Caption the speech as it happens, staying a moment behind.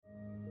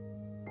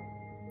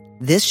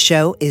This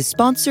show is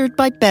sponsored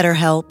by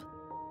BetterHelp.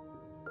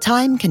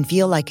 Time can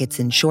feel like it's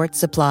in short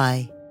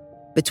supply.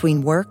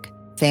 Between work,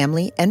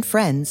 family, and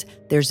friends,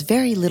 there's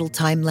very little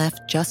time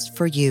left just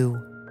for you.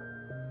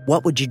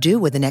 What would you do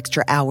with an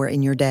extra hour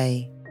in your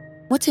day?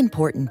 What's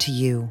important to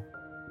you?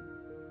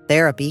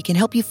 Therapy can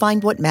help you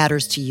find what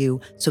matters to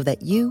you so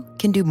that you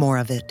can do more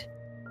of it.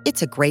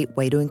 It's a great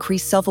way to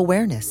increase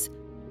self-awareness,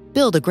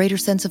 build a greater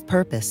sense of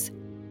purpose,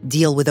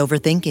 deal with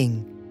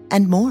overthinking,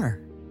 and more.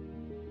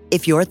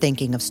 If you're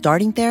thinking of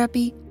starting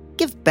therapy,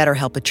 give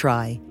BetterHelp a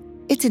try.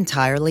 It's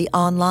entirely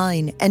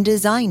online and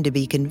designed to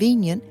be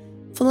convenient,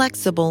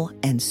 flexible,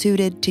 and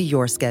suited to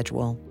your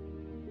schedule.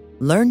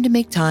 Learn to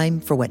make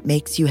time for what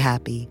makes you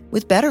happy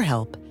with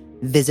BetterHelp.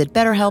 Visit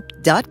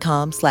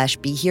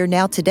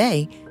BetterHelp.com/BeHereNow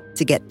today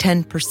to get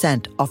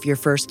 10% off your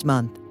first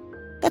month.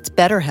 That's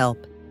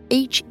BetterHelp,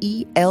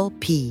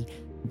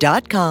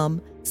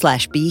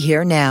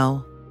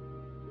 HELP.com/BeHereNow.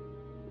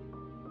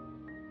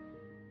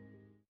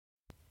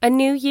 A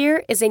new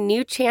year is a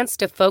new chance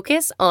to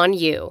focus on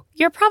you.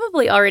 You're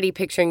probably already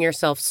picturing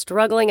yourself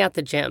struggling at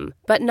the gym,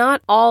 but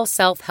not all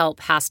self-help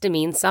has to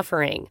mean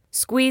suffering.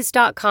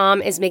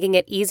 Squeeze.com is making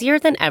it easier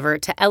than ever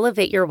to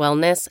elevate your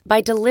wellness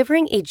by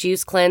delivering a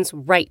juice cleanse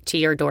right to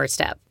your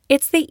doorstep.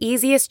 It's the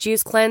easiest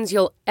juice cleanse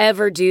you'll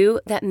ever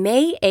do that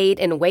may aid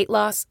in weight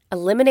loss,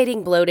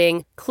 eliminating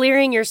bloating,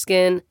 clearing your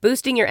skin,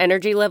 boosting your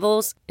energy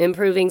levels,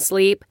 improving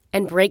sleep,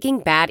 and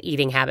breaking bad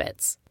eating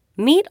habits.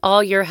 Meet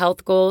all your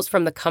health goals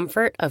from the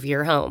comfort of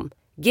your home.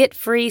 Get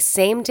free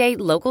same-day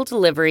local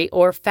delivery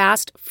or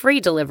fast free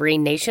delivery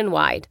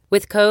nationwide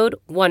with code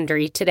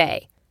WONDERY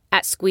today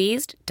at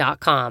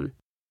squeezed.com.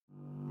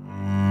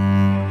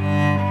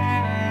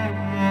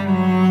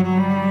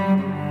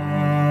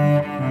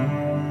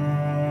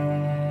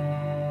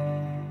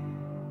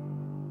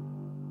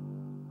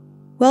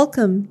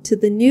 Welcome to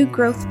the New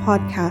Growth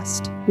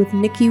Podcast with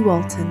Nikki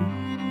Walton.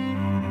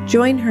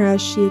 Join her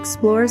as she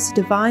explores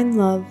divine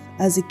love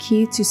as a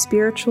key to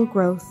spiritual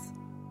growth,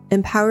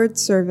 empowered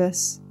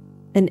service,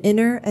 and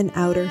inner and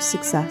outer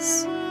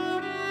success.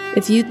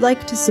 If you'd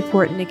like to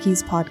support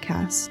Nikki's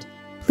podcast,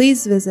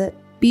 please visit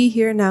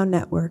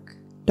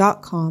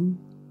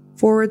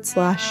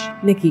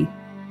BeHereNowNetwork.com/Nikki.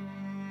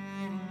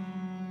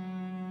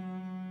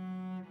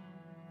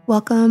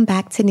 Welcome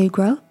back to New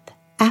Growth.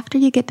 After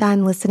you get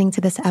done listening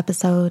to this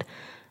episode,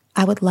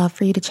 I would love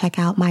for you to check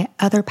out my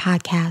other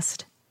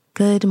podcast,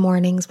 Good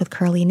Mornings with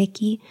Curly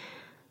Nikki,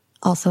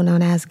 also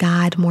known as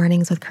God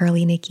Mornings with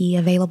Curly Nikki,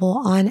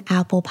 available on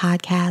Apple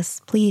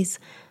Podcasts. Please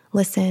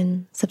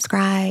listen,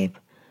 subscribe,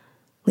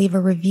 leave a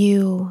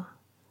review,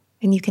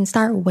 and you can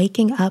start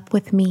waking up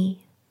with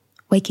me,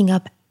 waking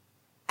up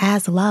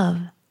as love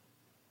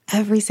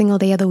every single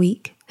day of the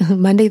week.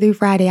 Monday through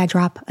Friday, I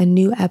drop a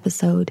new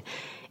episode,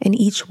 and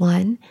each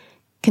one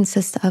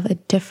consists of a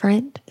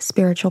different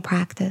spiritual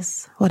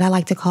practice, what I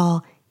like to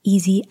call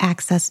easy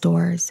access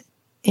doors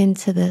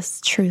into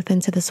this truth,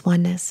 into this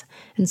oneness.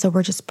 And so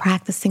we're just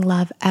practicing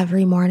love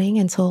every morning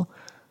until,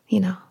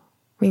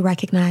 we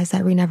recognize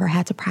that we never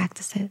had to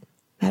practice it,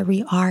 that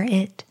we are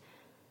it.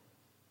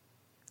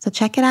 So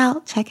check it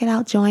out.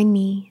 Join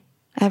me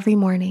every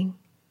morning,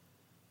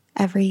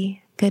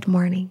 every good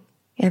morning,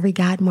 every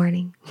God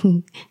morning.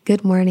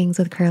 Good Mornings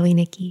with Curly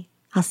Nikki.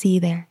 I'll see you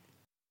there.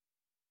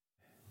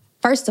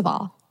 First of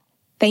all,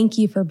 thank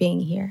you for being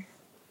here.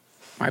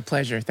 My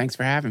pleasure. Thanks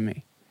for having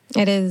me.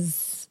 It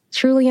is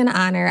truly an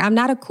honor. I'm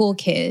not a cool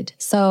kid,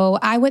 so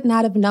I would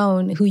not have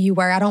known who you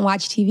were. I don't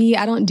watch TV.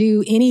 I don't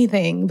do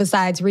anything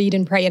besides read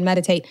and pray and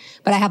meditate.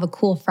 But I have a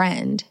cool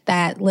friend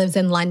that lives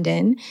in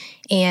London,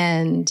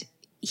 and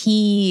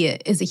he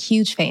is a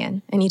huge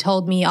fan. And he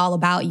told me all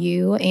about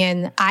you.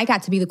 And I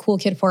got to be the cool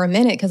kid for a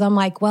minute because I'm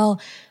like, well,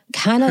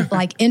 kind of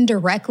like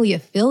indirectly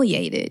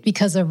affiliated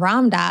because of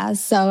Ram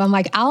Dass. So I'm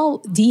like, I'll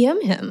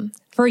DM him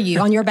for you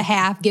on your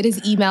behalf, get his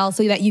email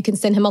so that you can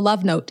send him a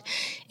love note.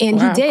 And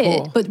wow, he did,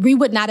 cool. But we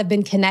would not have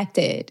been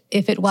connected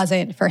if it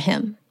wasn't for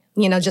him.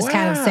 Just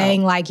kind of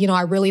saying like,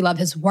 I really love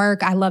his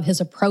work. I love his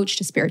approach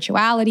to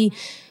spirituality.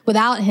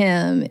 Without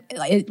him,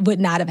 it would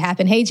not have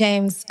happened. Hey,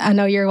 James, I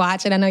know you're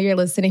watching. I know you're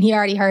listening. He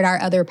already heard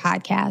our other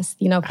podcast,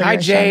 for Hi,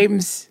 your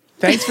James. Show.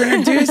 Thanks for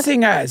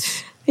introducing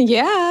us.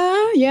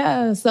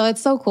 Yeah. So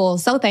it's so cool.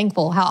 So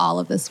thankful how all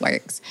of this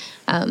works.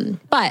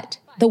 But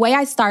the way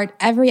I start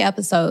every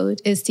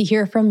episode is to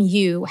hear from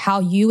you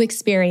how you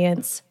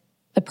experience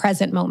the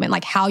present moment,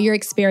 like how you're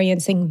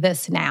experiencing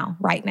this now,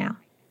 right now.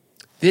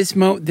 This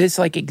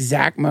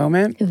exact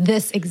moment?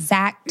 This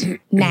exact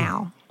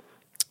now.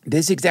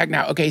 This exact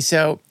now. Okay,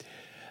 so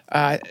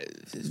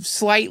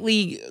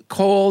slightly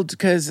cold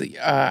because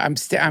I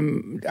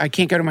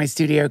can't go to my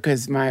studio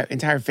because my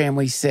entire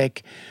family's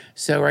sick.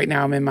 So right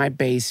now I'm in my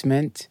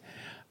basement.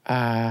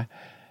 I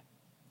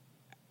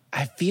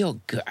feel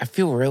good. I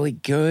feel really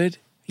good.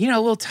 A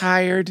little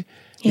tired.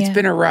 Yeah. It's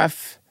been a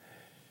rough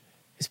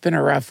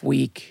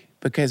week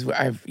because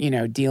I've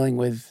dealing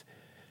with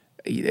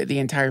the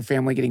entire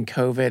family getting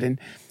COVID and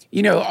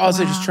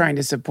also just trying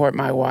to support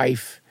my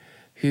wife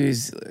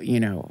who's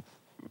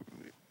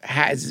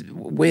has,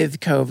 with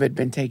COVID,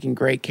 been taking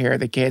great care of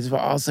the kids, but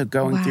also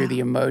going through the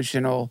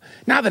emotional,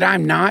 not that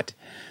I'm not,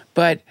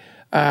 but,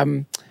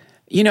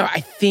 I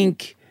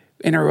think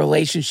in a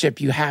relationship,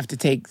 you have to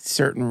take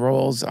certain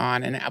roles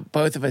on, and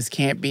both of us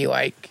can't be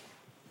like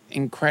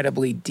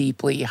incredibly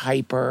deeply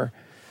hyper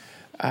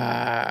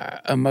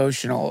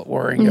emotional,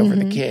 worrying over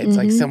the kids.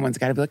 Like someone's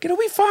got to be like, it'll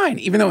be fine,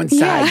 even though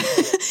inside,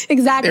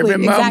 exactly. There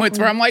have been moments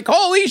where I'm like,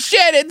 holy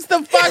shit, it's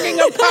the fucking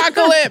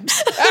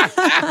apocalypse.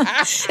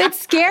 It's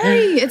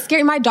scary. It's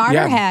scary. My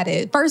daughter had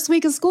it first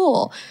week of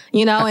school,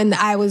 and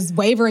I was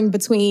wavering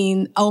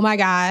between, oh my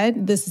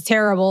God, this is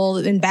terrible,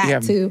 and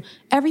back to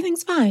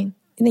everything's fine.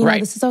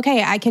 This is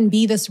okay. I can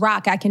be this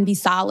rock. I can be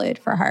solid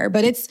for her.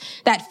 But it's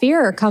that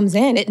fear comes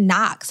in. It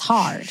knocks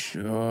hard.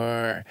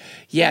 Sure.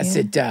 Yes,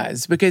 it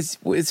does. Because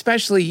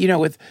especially,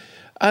 with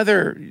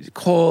other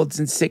colds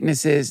and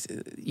sicknesses,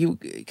 you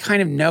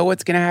kind of know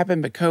what's going to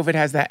happen. But COVID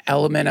has that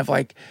element of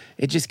like,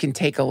 it just can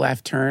take a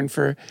left turn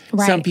for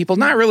some people.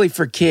 Not really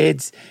for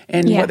kids.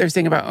 And what they're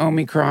saying about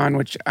Omicron,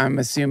 which I'm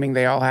assuming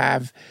they all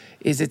have,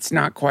 is it's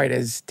not quite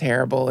as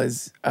terrible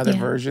as other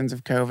versions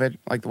of COVID,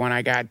 like the one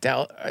I got,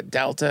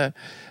 Delta.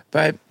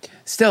 But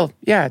still,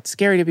 it's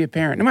scary to be a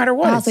parent, no matter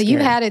what. Wow, so you've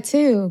had it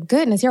too.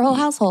 Goodness, your whole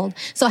household.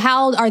 So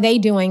how are they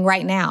doing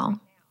right now?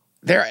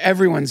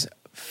 Everyone's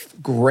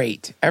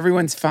great.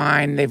 Everyone's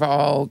fine. They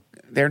don't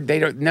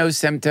no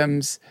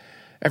symptoms.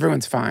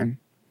 Everyone's fine.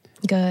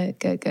 Good.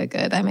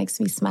 That makes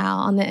me smile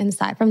on the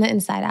inside, from the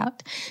inside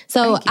out.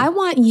 So I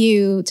want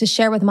you to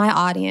share with my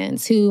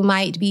audience, who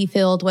might be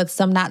filled with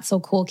some not so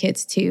cool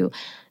kids too.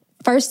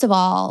 First of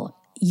all,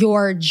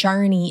 your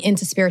journey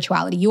into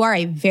spirituality. You are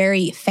a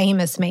very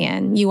famous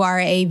man. You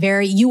are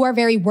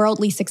very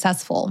worldly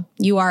successful.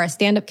 You are a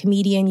stand-up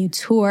comedian. You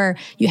tour.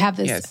 You have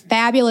this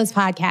fabulous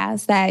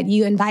podcast that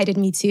you invited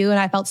me to, and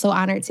I felt so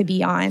honored to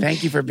be on.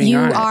 Thank you for being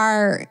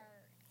on it.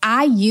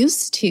 I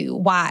used to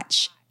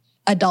watch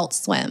Adult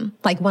Swim,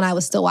 like when I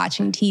was still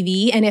watching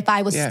TV. And if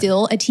I was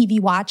still a TV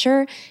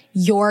watcher,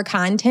 your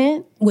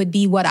content would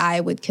be what I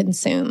would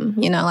consume,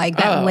 like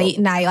that late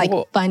night, like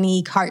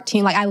funny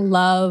cartoon. Like I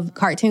love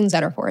cartoons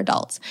that are for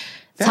adults.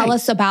 Thanks. Tell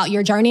us about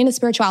your journey into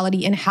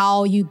spirituality and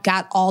how you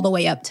got all the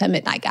way up to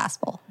Midnight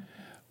Gospel.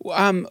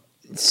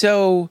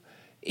 So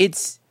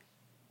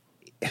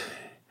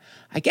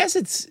I guess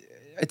it's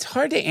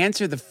hard to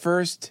answer the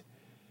first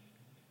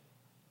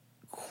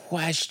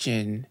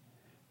question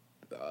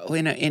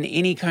in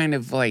any kind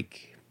of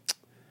like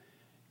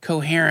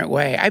coherent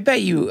way. I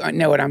bet you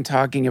know what I'm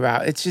talking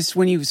about. It's just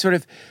when you sort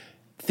of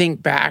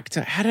think back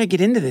to how did I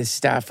get into this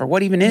stuff, or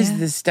what even is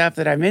this stuff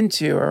that I'm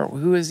into, or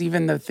who is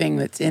even the thing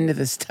that's into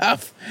this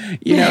stuff,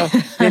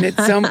 and at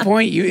some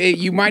point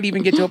you might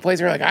even get to a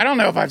place where like, I don't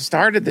know if I've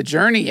started the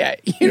journey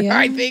yet.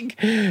 I think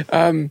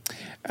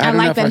I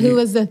like that. Who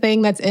is the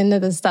thing that's into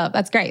this stuff?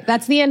 That's great.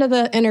 That's the end of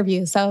the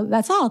interview. So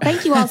that's all.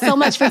 Thank you all so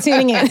much for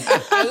tuning in.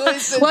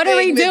 What are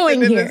we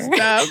doing here?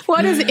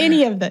 What is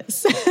any of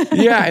this?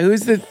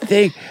 Who's the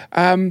thing?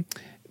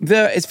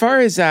 As far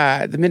as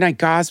the Midnight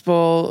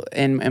Gospel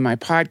and my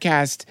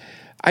podcast,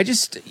 I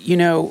just,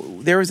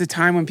 there was a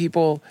time when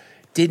people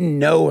didn't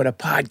know what a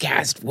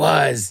podcast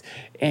was.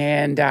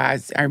 And I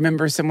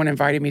remember someone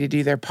invited me to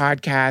do their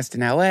podcast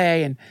in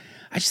LA, and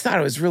I just thought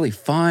it was really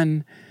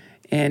fun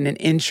and an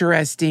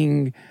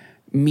interesting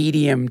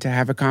medium to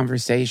have a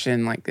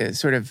conversation, like the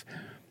sort of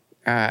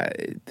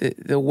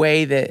the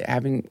way that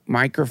having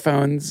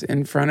microphones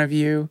in front of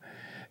you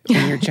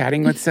when you're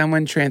chatting with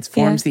someone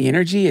transforms the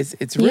energy.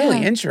 It's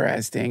really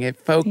interesting. It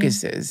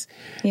focuses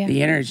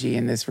the energy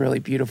in this really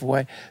beautiful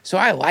way. So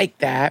I like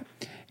that.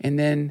 And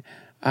then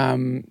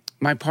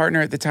my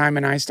partner at the time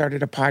and I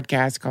started a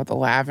podcast called The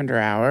Lavender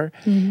Hour.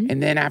 Mm-hmm.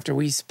 And then after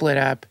we split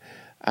up,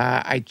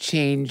 I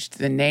changed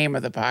the name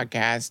of the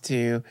podcast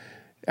to,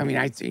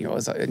 it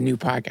was a new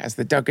podcast,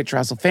 the Duncan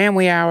Trussell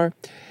Family Hour.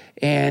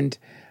 And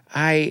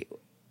I,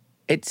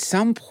 at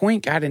some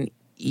point, got an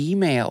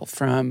email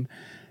from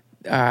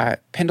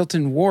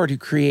Pendleton Ward, who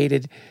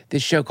created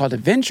this show called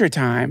Adventure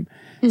Time,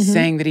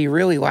 saying that he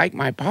really liked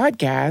my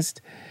podcast.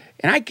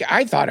 And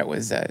I thought it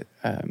was a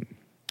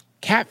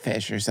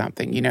catfish or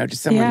something,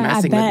 just someone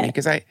messing with me.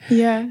 Because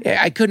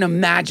I couldn't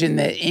imagine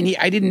that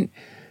I didn't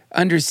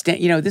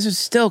understand, this was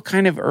still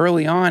kind of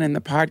early on in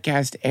the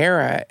podcast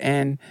era.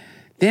 And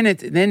then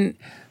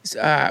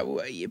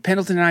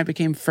Pendleton and I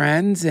became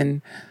friends.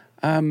 And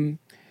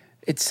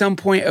at some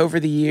point over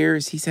the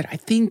years, he said, I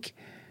think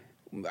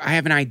I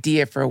have an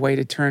idea for a way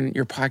to turn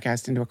your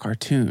podcast into a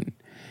cartoon.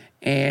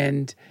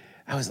 And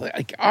I was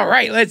like, all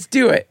right, let's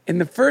do it. And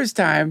the first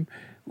time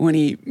when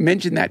he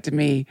mentioned that to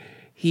me,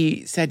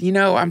 he said,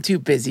 I'm too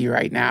busy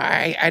right now.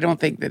 I don't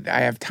think that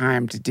I have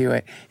time to do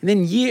it. And then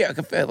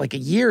a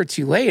year or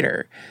two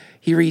later,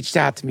 he reached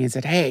out to me and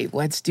said, hey,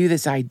 let's do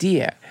this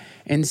idea.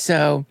 And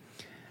so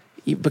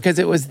because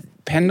it was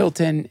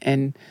Pendleton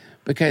and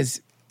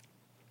because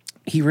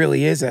he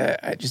really is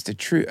just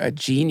a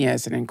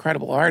genius, an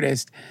incredible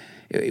artist,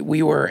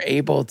 we were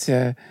able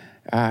to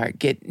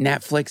get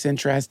Netflix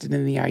interested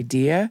in the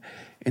idea,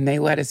 and they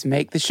let us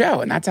make the show,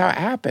 and that's how it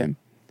happened.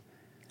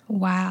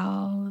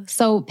 Wow.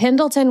 So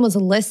Pendleton was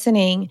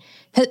listening.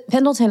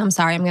 Pendleton, I'm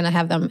sorry, I'm going to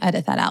have them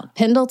edit that out.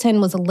 Pendleton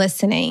was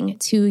listening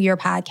to your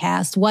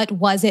podcast. What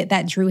was it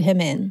that drew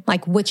him in?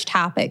 Like, which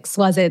topics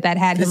was it that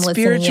had him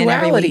listening in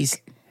every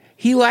week?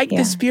 He liked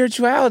the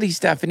spirituality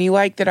stuff, and he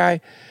liked that I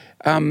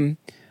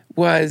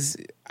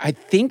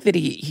think that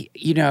he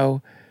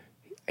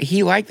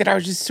liked that I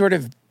was just sort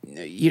of,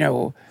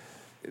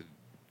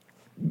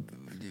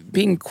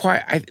 being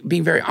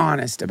very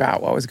honest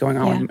about what was going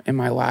on in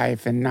my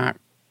life and not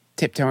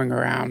tiptoeing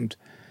around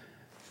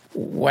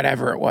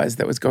whatever it was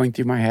that was going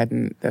through my head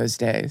in those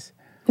days.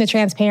 The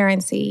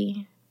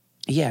transparency.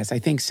 Yes, I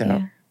think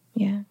so.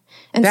 Yeah.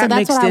 And that so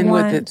that's mixed what I in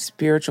want. with the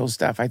spiritual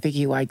stuff. I think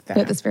he liked that.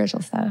 With the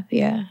spiritual stuff,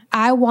 yeah.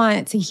 I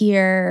want to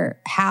hear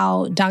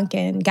how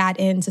Duncan got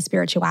into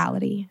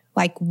spirituality.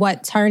 Like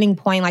what turning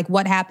point, like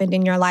what happened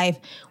in your life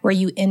where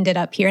you ended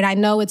up here. And I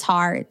know it's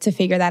hard to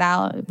figure that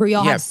out. We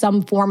all have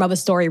some form of a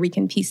story we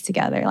can piece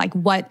together. Like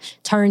what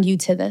turned you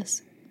to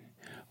this?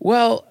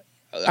 Well,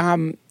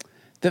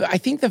 I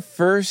think the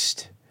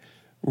first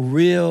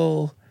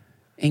real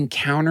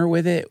encounter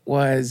with it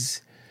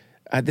was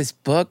this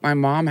book. My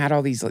mom had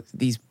all these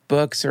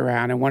books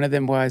around, and one of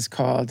them was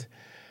called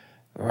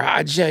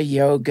Raja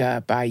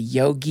Yoga by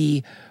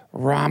Yogi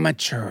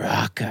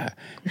Ramacharaka,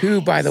 who,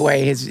 by the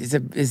way,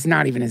 is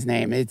not even his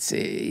name.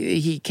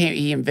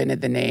 He invented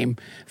the name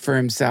for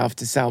himself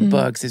to sell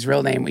books. His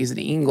real name, he's an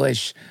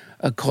English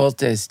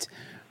occultist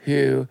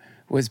who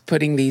was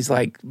putting these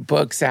like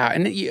books out,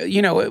 and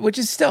which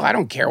is still, I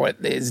don't care what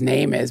his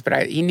name is,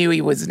 but he knew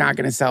he was not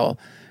going to sell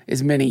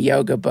as many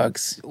yoga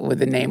books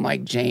with a name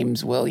like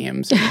James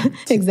Williams or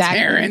exactly.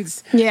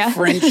 Terrence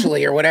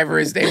Frenchley or whatever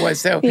his name was.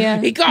 So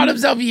he called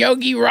himself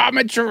Yogi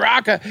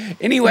Ramacharaka.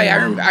 Anyway,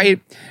 I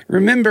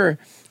remember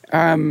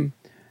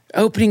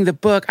opening the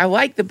book. I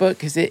liked the book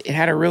because it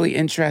had a really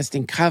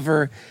interesting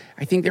cover.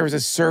 I think there was a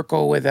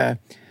circle it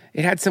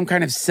had some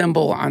kind of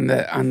symbol on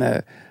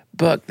the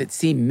book that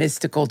seemed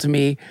mystical to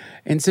me.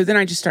 And so then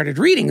I just started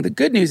reading. The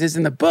good news is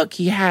in the book,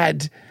 he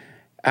had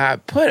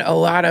put a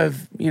lot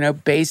of,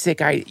 basic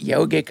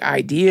yogic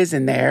ideas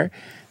in there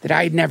that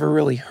I'd never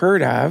really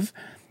heard of.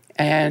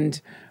 And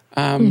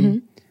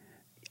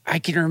I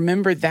can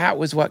remember that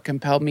was what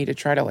compelled me to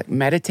try to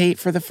meditate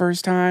for the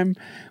first time,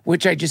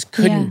 which I just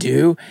couldn't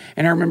do.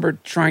 And I remember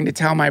trying to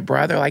tell my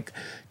brother,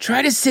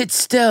 try to sit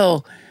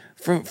still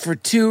for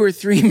 2 or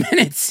 3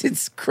 minutes.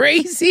 It's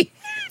crazy.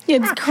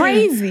 It's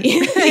crazy.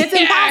 It's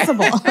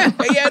impossible.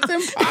 It's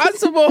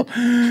impossible.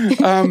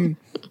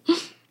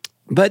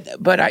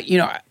 But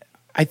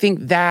I think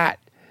that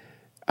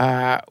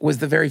was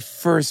the very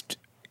first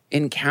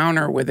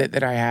encounter with it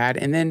that I had,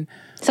 and then.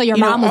 So your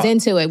mom was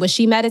into it. Was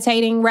she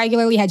meditating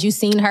regularly? Had you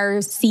seen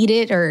her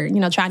seated or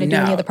trying to do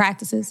any of the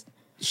practices?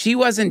 She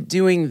wasn't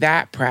doing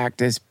that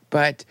practice,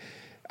 but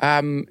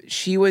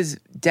she was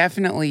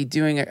definitely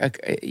doing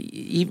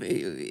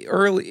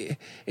early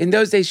in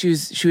those days.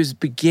 She was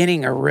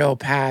beginning a real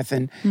path,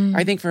 and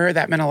I think for her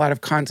that meant a lot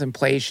of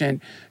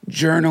contemplation,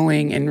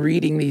 journaling, and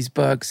reading these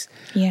books.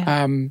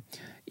 Yeah.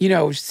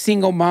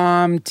 Single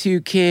mom,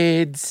 2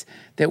 kids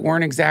that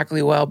weren't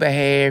exactly well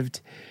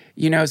behaved.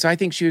 So I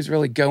think she was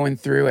really going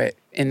through it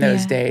in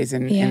those days,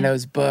 and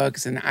those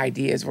books and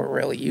ideas were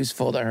really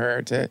useful to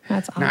her to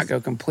not go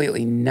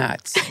completely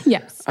nuts.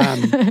 Yes.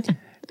 But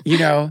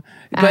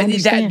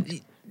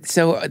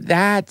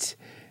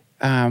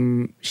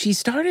she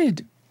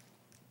started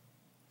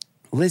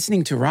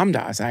listening to Ram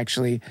Dass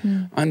actually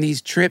on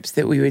these trips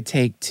that we would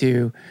take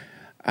to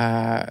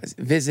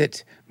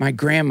visit my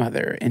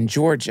grandmother in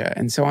Georgia.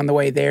 And so on the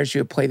way there, she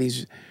would play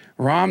these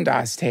Ram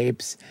Dass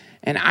tapes,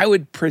 and I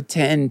would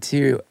pretend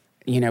to,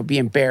 be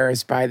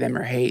embarrassed by them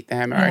or hate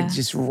them, or I'd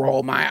just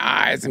roll my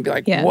eyes and be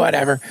like,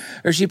 whatever.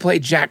 Or she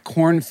played Jack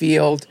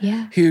Kornfield,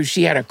 who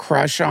she had a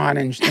crush on,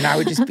 and I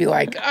would just be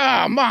like,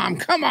 oh, Mom,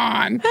 come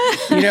on.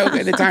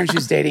 At the time she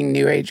was dating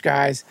New Age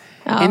guys.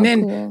 And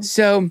then,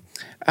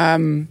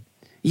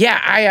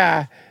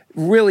 I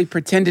really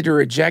pretended to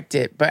reject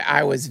it, but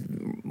I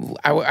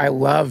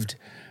loved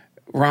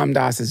Ram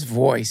Dass's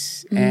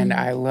voice, and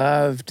I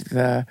loved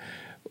the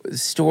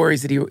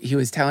stories that he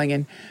was telling.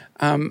 And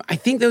I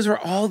think those were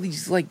all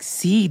these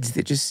seeds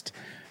that just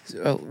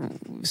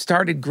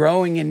started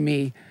growing in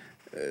me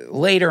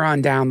later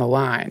on down the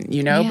line,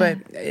 but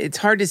it's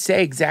hard to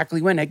say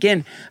exactly when.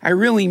 Again, I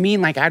really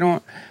mean I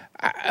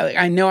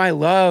know I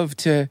love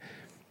to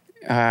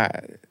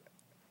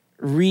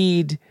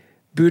read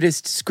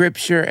Buddhist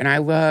scripture, and I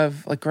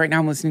love, right now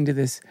I'm listening to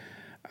this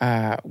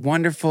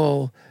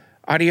wonderful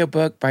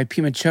audiobook by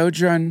Pema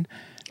Chodron,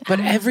 but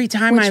every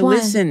time I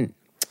listen,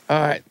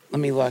 let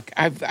me look.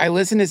 I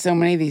listen to so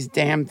many of these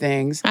damn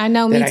things. I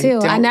know, me too.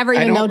 I never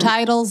even know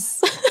titles.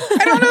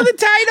 I don't know the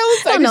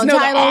titles. I just know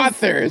the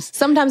authors.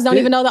 Sometimes don't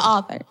even know the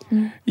author.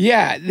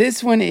 Yeah,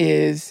 this one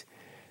is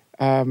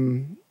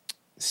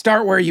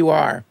Start Where You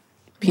Are,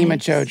 Pema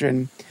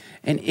Chodron,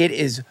 and it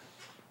is,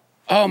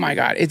 oh my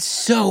God, it's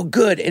so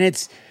good. And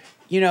it's,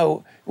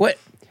 what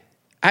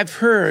I've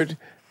heard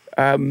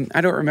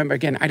I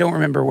don't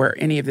remember where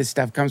any of this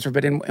stuff comes from,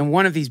 but in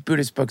one of these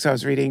Buddhist books I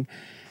was reading,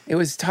 it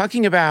was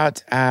talking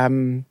about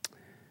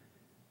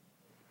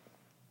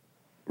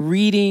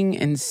reading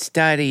and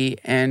study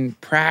and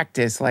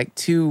practice like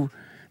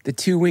the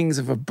two wings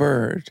of a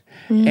bird.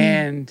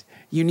 And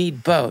you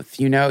need both.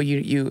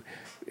 You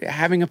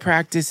having a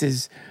practice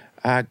is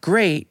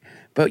great,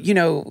 but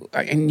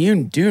and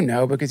you do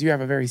know because you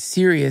have a very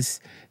serious,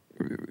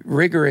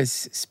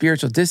 rigorous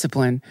spiritual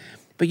discipline,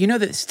 but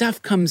that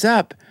stuff comes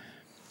up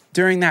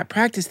during that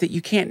practice that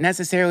you can't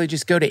necessarily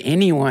just go to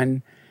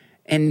anyone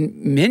and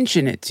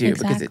mention it to,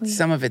 because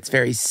some of it's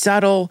very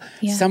subtle,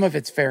 some of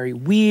it's very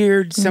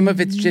weird, some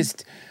of it's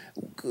just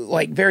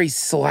like very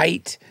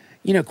slight,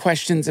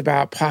 questions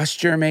about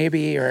posture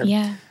maybe, or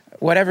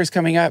whatever's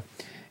coming up.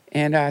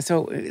 And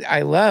so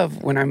I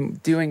love when I'm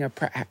doing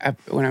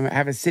when I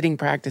have a sitting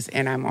practice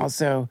and I'm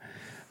also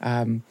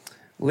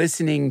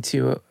listening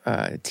to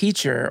a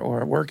teacher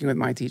or working with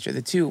my teacher.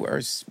 The two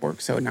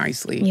work so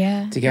nicely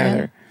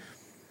together.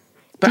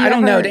 But I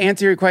don't know, to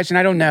answer your question,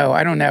 I don't know.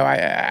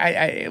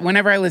 I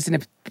whenever I listen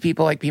to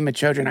people like Pema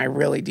Chodron, I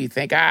really do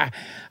think, I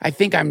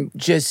think I'm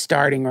just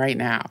starting right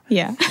now.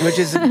 Yeah. Which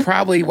is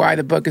probably why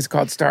the book is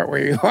called Start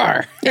Where You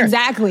Are.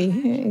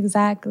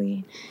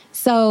 Exactly.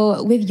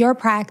 So with your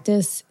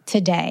practice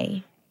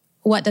today,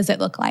 what does it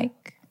look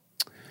like?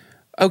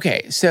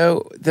 Okay,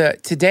 so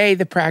today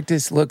the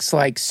practice looks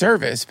like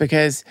service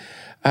because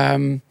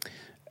I'm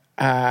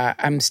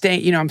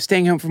staying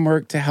home from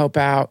work to help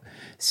out.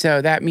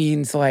 So that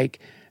means like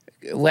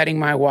letting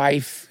my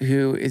wife,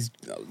 who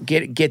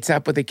gets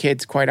up with the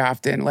kids quite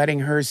often, letting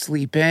her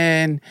sleep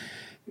in,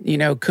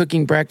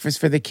 cooking breakfast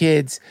for the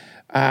kids,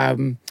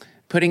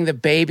 putting the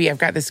baby. I've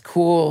got this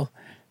cool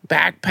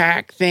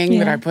backpack thing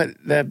that I put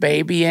the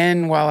baby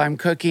in while I'm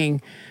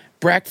cooking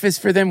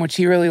breakfast for them, which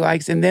he really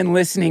likes, and then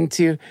listening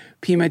to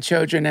Pema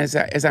Chodron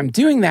as I'm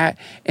doing that.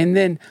 And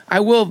then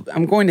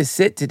I'm going to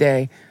sit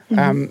today.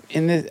 I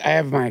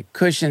have my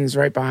cushions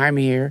right behind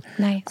me here.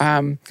 Nice.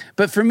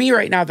 But for me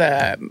right now,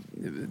 the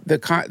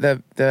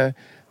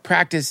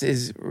practice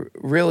is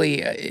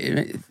really,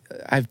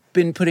 I've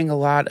been putting a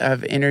lot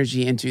of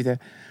energy into the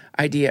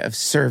idea of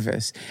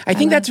service. I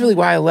think that's really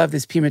why I love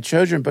this Pema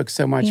Chodron book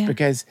so much,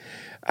 because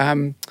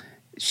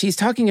she's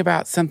talking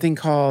about something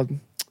called,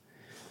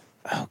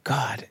 oh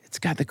God, it's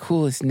got the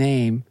coolest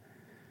name.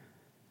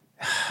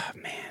 Oh,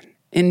 man.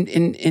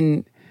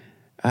 In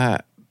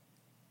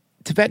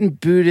Tibetan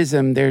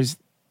Buddhism, there's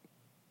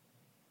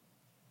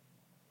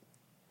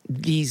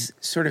these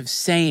sort of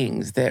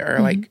sayings that are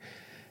like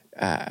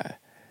that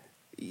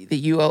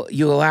you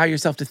allow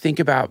yourself to think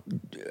about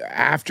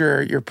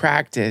after your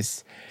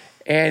practice,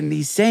 and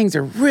these sayings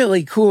are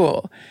really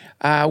cool.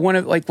 One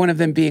of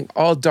them being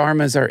all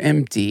dharmas are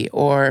empty,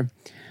 or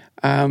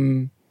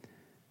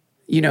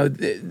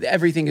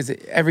everything is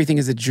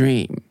a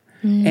dream,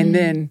 and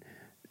then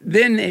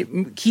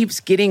it keeps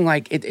getting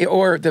like it.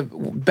 Or the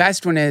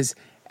best one is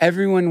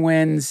everyone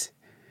wins,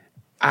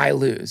 I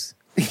lose.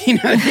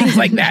 Things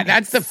like that.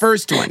 That's the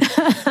first one.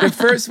 The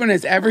first one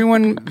is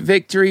everyone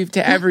victory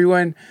to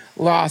everyone,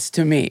 loss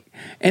to me.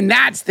 And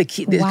that's the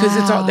key, because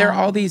there are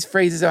all these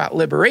phrases about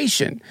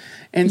liberation.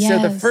 And so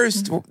the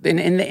first, and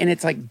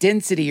it's like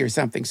density or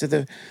something.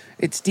 So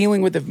it's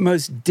dealing with the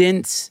most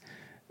dense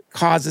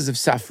causes of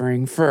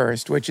suffering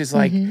first, which is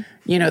like,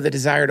 the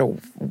desire to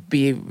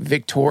be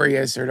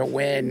victorious or to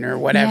win or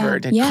whatever,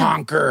 to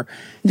conquer.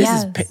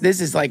 This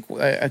is like,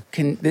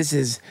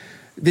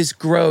 this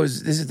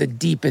grows, this is the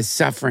deepest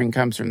suffering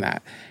comes from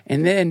that.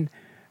 And then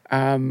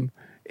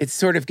it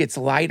sort of gets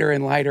lighter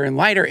and lighter and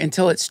lighter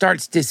until it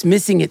starts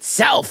dismissing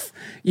itself,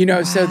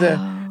 so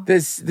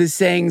the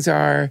sayings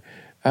are,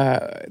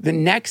 the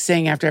next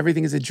saying after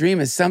everything is a dream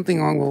is something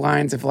along the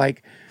lines of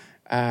like,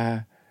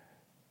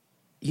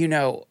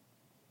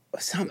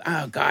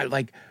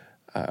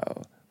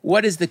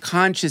 what is the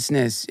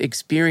consciousness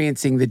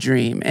experiencing the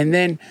dream? And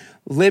then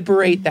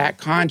liberate that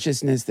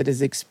consciousness that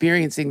is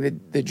experiencing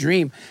the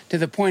dream to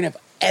the point of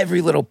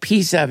every little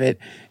piece of it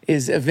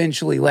is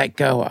eventually let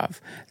go of.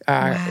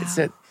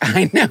 So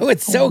I know,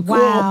 it's so cool.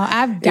 Wow,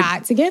 I've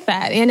got to get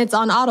that. And it's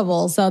on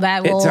Audible, so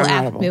that it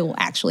will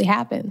actually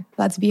happen.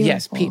 That's beautiful.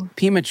 Yes,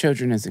 Pema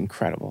Chodron is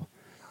incredible.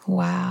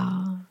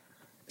 Wow.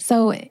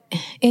 So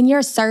in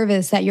your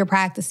service that you're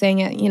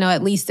practicing,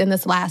 at least in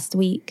this last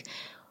week,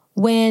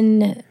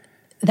 when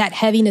that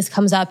heaviness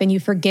comes up and you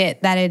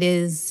forget that it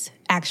is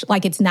actually,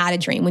 like it's not a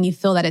dream, when you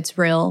feel that it's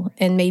real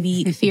and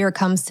maybe fear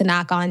comes to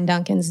knock on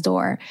Duncan's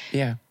door.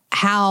 Yeah.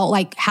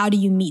 How do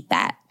you meet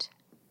that?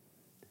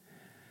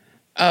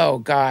 Oh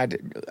God,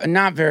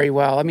 not very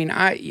well. I mean,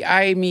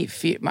 I meet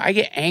fear. I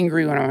get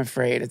angry when I'm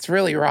afraid. It's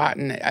really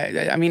rotten.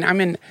 I mean, I'm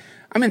in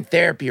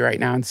therapy right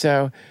now, and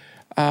so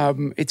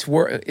it's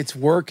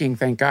working,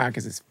 thank God,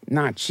 because it's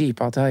not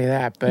cheap. I'll tell you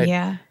that. But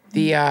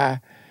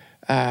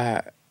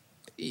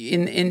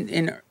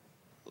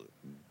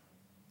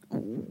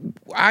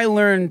I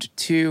learned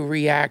to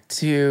react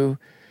to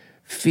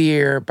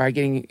fear by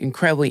getting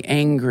incredibly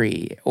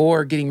angry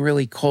or getting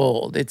really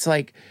cold. It's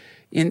like,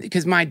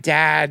 because my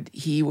dad,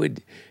 he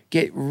would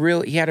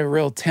he had a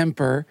real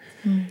temper,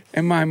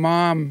 and my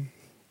mom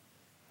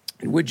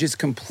would just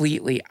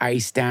completely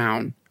ice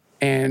down.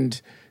 And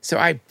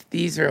so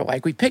these are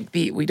like, we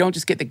don't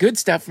just get the good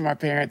stuff from our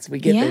parents, we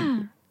get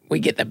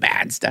the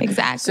bad stuff.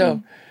 Exactly.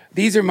 So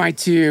these are my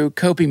two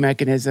coping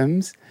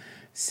mechanisms.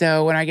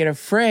 So when I get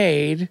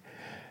afraid,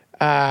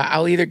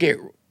 I'll either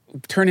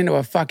turn into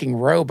a fucking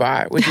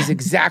robot, which is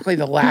exactly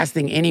the last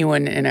thing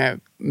anyone in a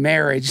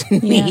marriage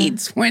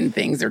needs when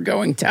things are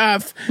going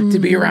tough, to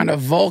be around a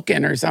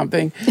Vulcan or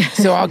something.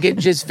 So I'll get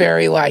just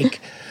very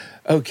like,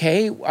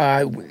 okay,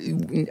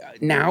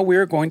 now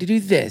we're going to do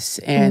this.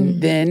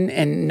 And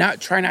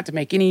try not to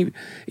make any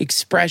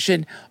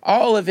expression.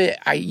 All of it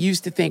I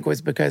used to think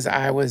was because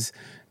I was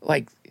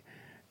like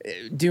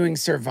doing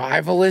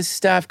survivalist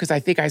stuff, because I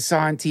think I saw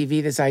on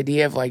TV this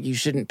idea of like you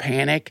shouldn't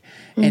panic.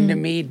 And to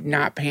me,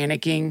 not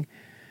panicking,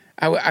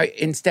 I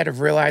instead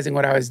of realizing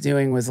what I was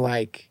doing was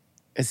like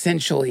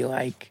essentially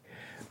like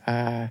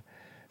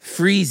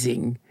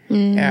freezing.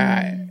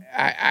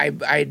 I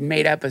had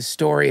made up a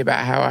story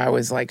about how I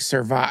was like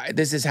survive.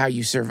 This is how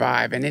you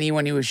survive. And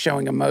anyone who was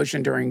showing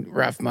emotion during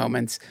rough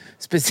moments,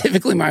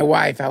 specifically my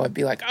wife, I would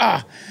be like,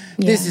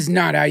 this is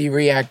not how you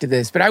react to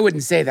this. But I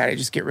wouldn't say that. I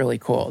just get really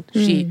cold.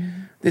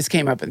 This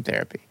came up in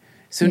therapy.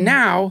 So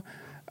now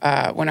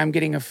when I'm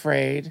getting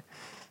afraid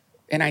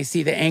and I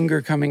see the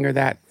anger coming or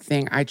that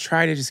thing, I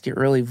try to just get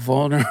really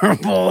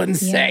vulnerable and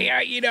say,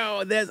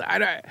 this,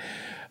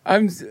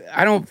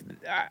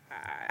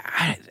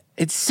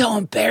 it's so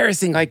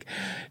embarrassing. Like,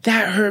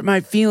 that hurt my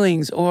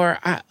feelings, or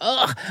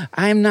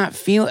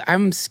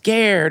I'm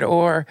scared,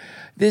 or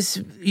this,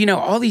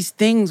 all these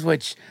things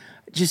which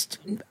just,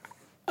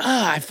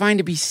 I find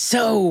to be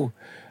so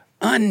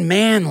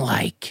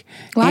unmanlike.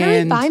 Why do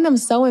we find them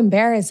so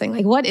embarrassing?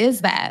 Like, what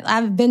is that?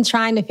 I've been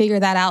trying to figure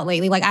that out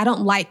lately. Like, I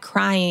don't like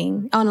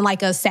crying on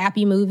like a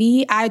sappy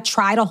movie. I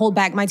try to hold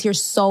back my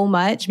tears so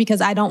much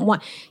because I don't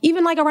want,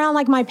 even like around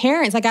like my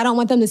parents, like I don't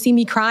want them to see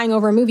me crying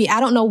over a movie.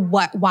 I don't know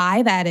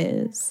why that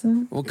is.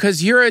 Well,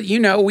 because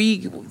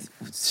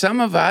some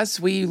of us,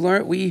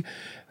 we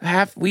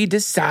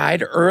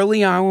decide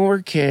early on when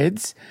we're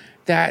kids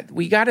that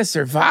we got to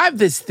survive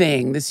this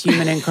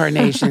human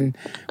incarnation.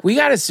 We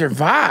got to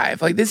survive.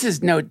 Like, this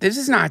is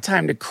not a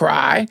time to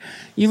cry.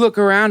 You look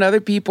around, other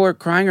people are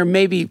crying, or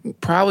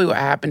probably what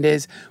happened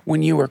is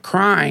when you were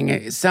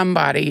crying,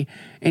 somebody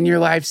in your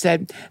life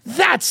said,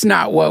 that's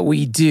not what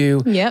we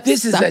do. Yep,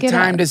 this is a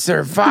time to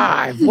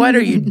survive. What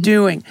are you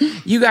doing?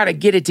 You got to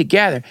get it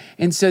together.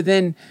 And so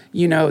then,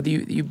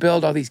 you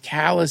build all these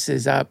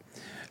calluses up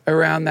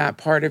around that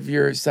part of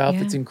yourself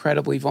that's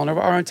incredibly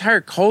vulnerable. Our entire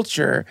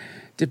culture,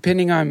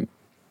 depending on,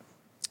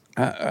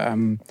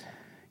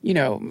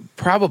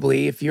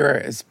 probably if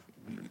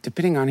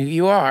depending on who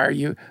you are,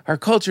 our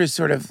culture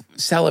sort of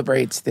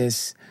celebrates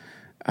this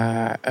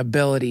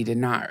ability to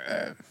not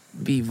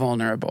be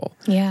vulnerable.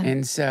 Yeah.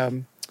 And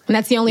so... And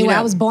that's the only way.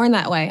 I was born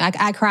that way.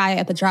 I cry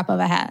at the drop of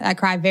a hat. I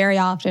cry very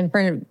often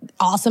for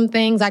awesome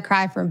things. I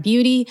cry for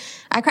beauty.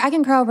 I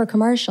can cry over a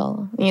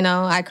commercial.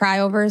 I cry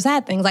over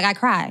sad things. Like, I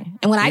cry.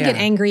 And when I get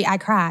angry, I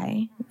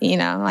cry.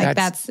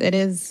 It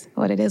is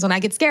what it is. When I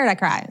get scared, I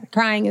cry.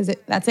 Crying is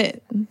it. That's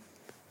it.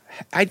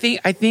 I think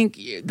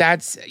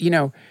that's,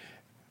 to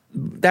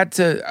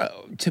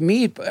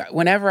me,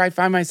 whenever I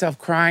find myself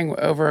crying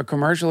over a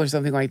commercial or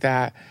something like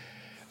that,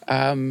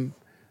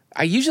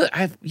 I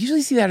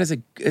usually see that as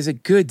a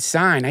good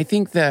sign. I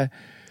think the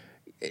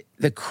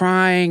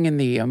crying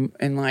and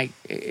and like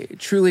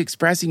truly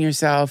expressing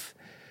yourself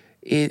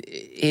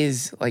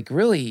is like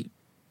really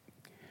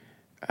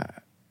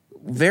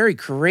very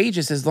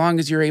courageous, as long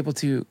as you're able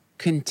to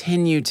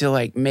continue to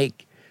like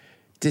make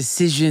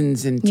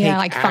decisions and take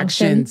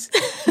actions.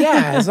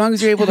 As long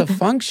as you're able to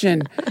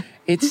function,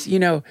 it's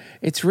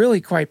it's really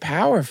quite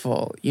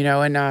powerful.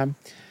 But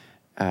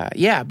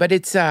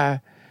it's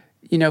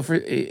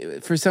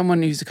for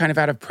someone who's kind of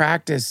out of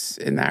practice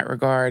in that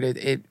regard,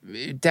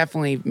 it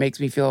definitely makes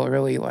me feel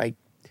really like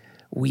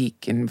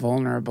weak and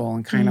vulnerable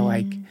and kind of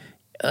like,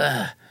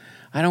 I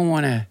don't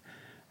want to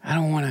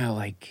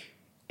like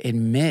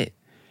admit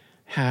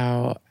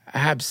how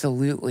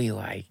absolutely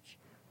like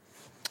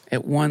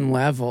at one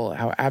level,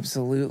 how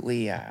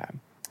absolutely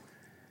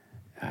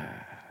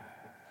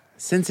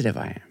sensitive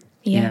I am.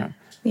 Yeah.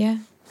 Yeah.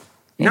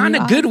 Not in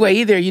a good way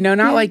either,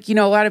 not like,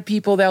 a lot of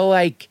people they'll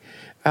like,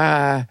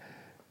 I'm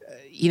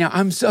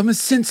a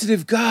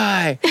sensitive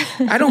guy.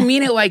 I don't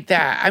mean it like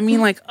that. I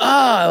mean like,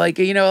 like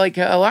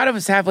a lot of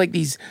us have like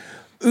these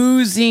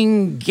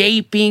oozing,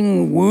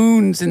 gaping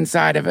wounds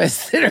inside of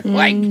us that are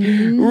like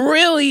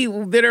really,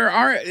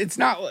 it's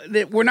not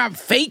that we're not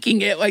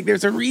faking it. Like,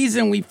 there's a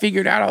reason we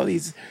figured out all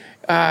these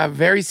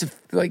very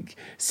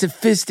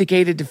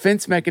sophisticated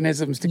defense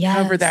mechanisms to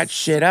cover that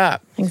shit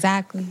up.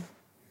 Exactly.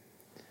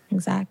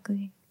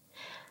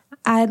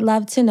 I'd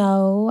love to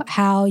know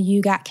how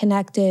you got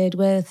connected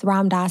with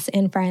Ram Dass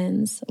and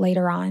friends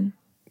later on.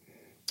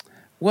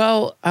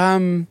 Well,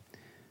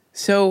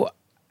 so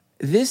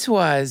this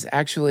was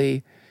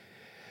actually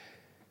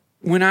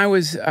when I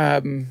was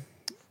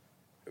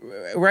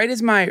right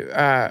as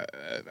I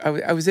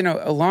was in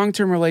a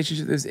long-term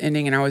relationship that was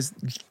ending, and I was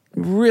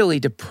really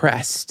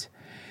depressed.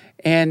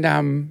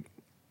 And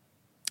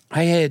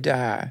I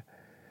had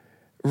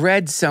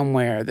read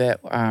somewhere that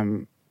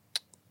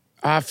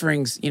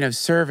offering,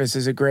 service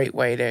is a great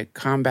way to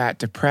combat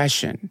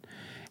depression.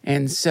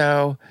 And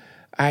so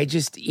I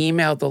just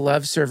emailed the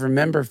Love Serve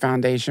Remember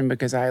Foundation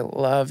because I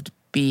loved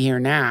Be Here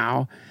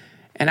Now.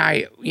 And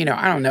I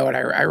don't know what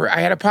I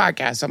had a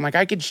podcast. So I'm like,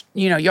 I could,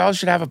 y'all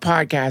should have a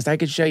podcast. I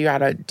could show you how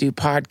to do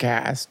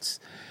podcasts.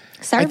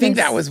 Service. I think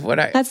that was what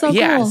That's so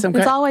cool.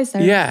 It's always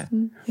service. Yeah.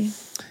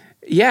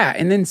 Yeah.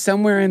 And then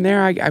somewhere in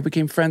there, I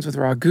became friends with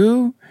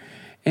Raghu.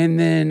 And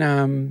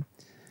then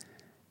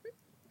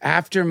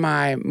after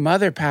my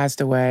mother passed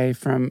away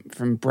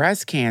from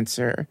breast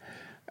cancer,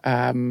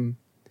 I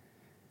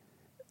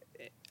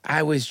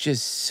was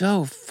just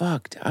so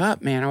fucked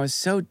up, man. I was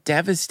so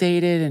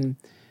devastated. And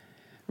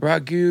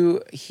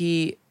Raghu,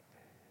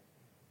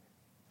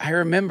 I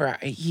remember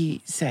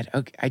he said,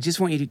 okay, I just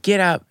want you to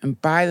get up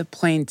and buy the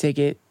plane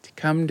ticket to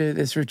come to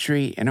this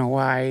retreat in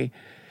Hawaii.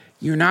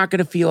 You're not going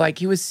to feel like,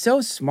 he was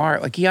so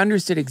smart. Like, he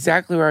understood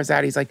exactly where I was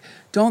at. He's like,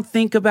 don't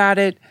think about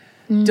it.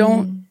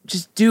 Don't,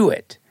 just do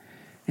it.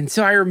 And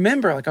so I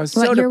remember, like, I was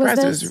so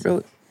depressed.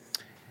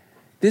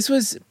 This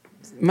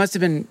must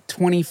have been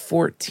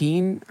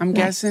 2014, I'm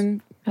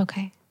guessing.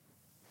 Okay.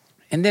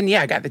 And then,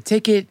 I got the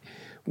ticket,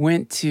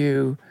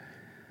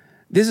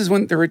 this is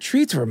when the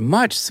retreats were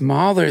much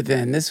smaller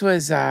then. This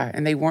was,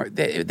 and they weren't,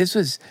 this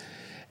was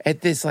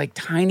at this like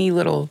tiny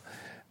little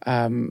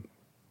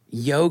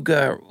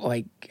yoga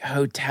like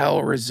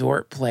hotel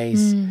resort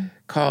place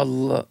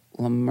called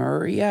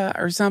Lemuria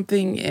or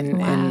something in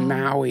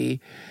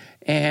Maui.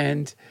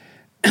 And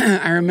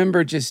I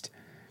remember just,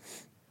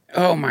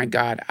 oh my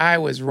God, I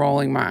was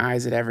rolling my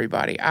eyes at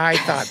everybody. I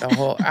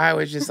thought I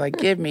was just like,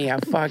 give me a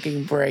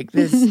fucking break.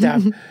 This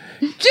stuff,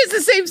 just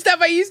the same stuff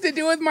I used to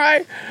do with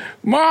my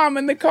mom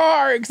in the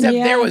car, except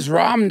there was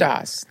Ram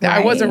Dass. Right.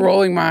 I wasn't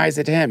rolling my eyes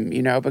at him,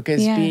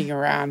 because being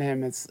around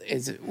him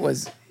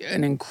was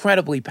an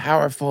incredibly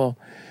powerful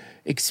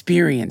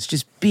experience.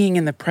 Just being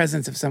in the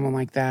presence of someone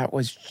like that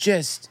was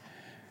just,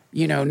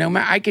 no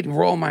matter, I could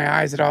roll my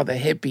eyes at all the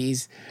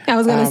hippies. I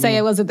was going to say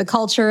it wasn't the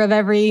culture of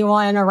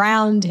everyone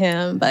around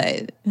him,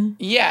 but...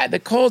 Yeah, the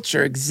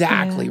culture,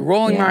 exactly.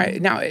 Rolling my...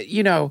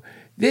 Now,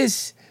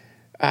 this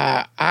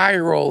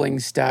eye-rolling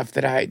stuff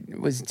that I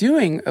was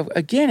doing,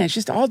 again, it's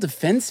just all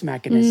defense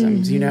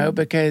mechanisms,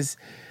 because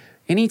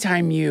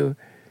anytime you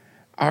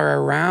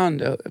are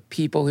around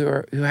people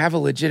who have a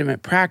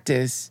legitimate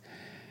practice,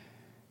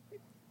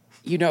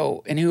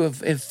 and who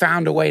have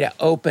found a way to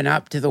open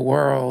up to the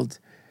world...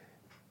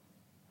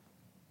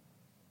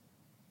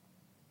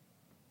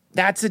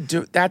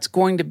 That's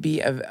going to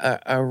be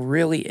a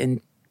really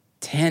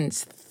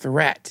intense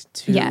threat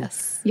to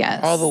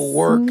all the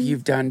work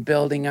you've done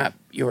building up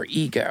your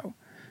ego.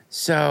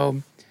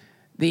 So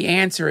the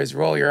answer is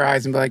roll your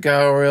eyes and be like,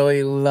 oh,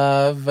 really,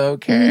 love?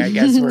 Okay, I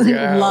guess we're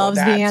going. Love's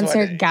the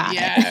answer. Got it.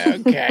 Yeah,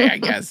 okay, I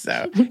guess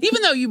so.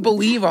 Even though you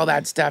believe all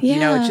that stuff,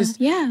 it's just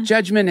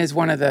judgment is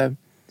one of the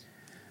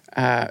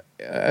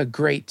a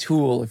great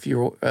tool if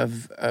you're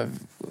of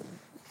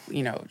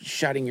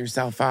shutting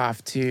yourself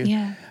off to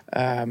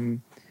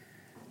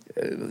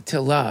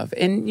love.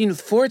 And,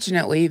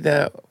 fortunately,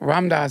 the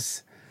Ram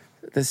Dass,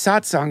 the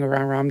satsang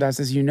around Ram Dass,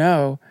 as you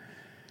know,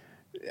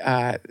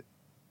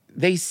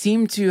 they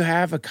seem to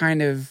have a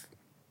kind of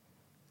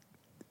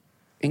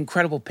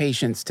incredible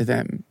patience to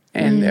them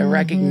and a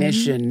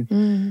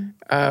recognition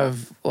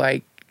of,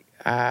 like,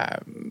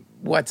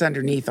 what's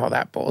underneath all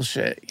that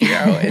bullshit,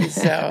 And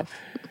so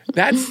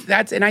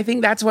that's and I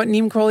think that's what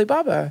Neem Karoli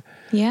Baba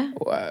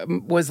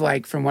was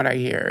like, from what I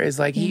hear, is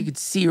like he could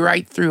see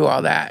right through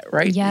all that,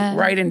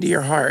 right into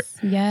your heart.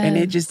 And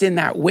it just, in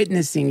that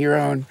witnessing your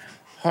own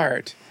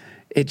heart,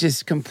 it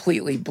just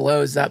completely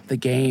blows up the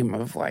game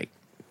of, like,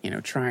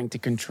 trying to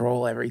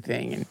control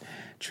everything and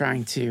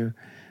trying to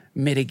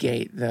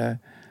mitigate the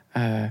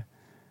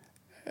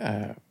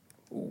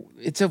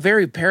it's a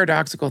very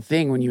paradoxical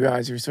thing when you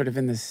realize you're sort of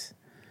in this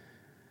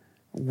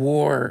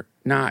war,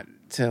 not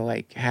to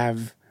like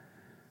have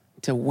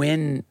to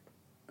win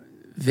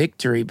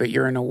victory, but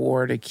you're in a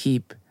war to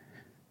keep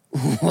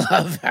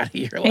love out of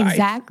your life.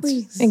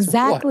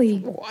 Exactly.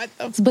 What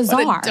the? It's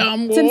bizarre. What a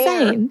dumb war. It's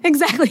insane.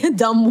 Exactly, a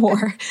dumb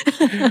war.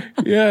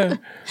 Yeah.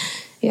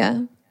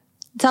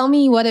 Tell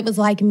me what it was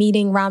like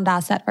meeting Ram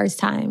Dass that first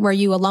time. Were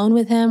you alone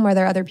with him? Were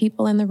there other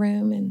people in the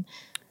room? And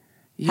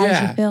how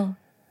did you feel?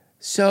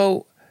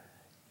 So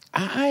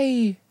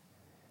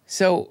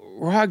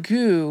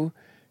Raghu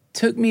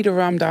took me to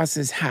Ram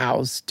Dass's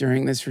house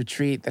during this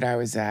retreat that I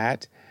was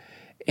at,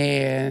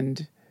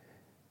 and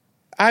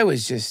I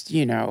was just,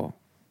 I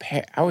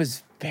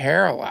was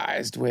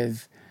paralyzed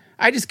with,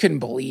 I just couldn't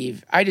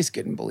believe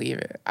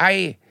it.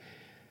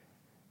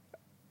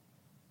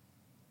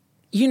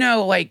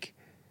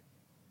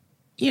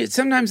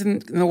 Sometimes in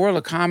the world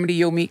of comedy,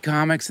 you'll meet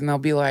comics and they'll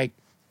be like,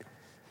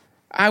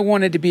 I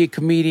wanted to be a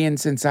comedian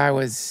since I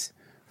was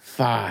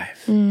 5.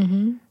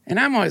 Mm-hmm. And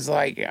I'm always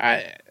like,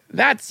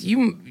 that's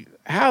you.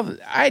 How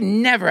I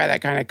never had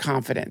that kind of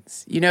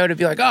confidence, to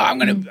be like, oh, I'm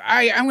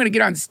gonna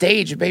get on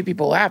stage and make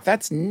people laugh.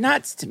 That's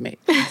nuts to me.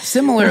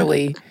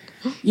 Similarly,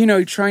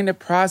 trying to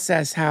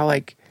process how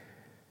like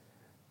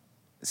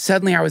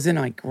suddenly I was in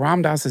like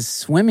Ram Dass's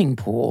swimming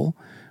pool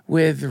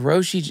with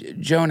Roshi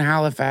Joan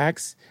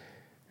Halifax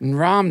and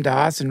Ram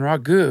Dass and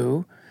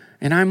Raghu,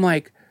 and I'm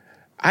like,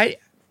 I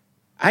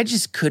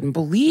just couldn't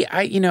believe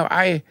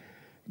I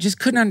just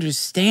couldn't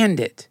understand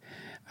it.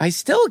 I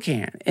still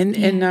can't,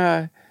 and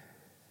I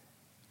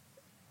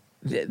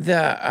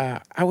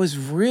was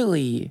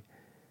really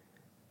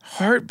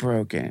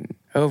heartbroken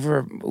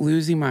over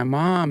losing my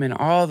mom and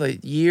all the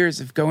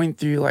years of going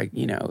through like,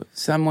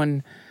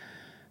 someone,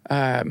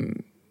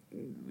 transitioning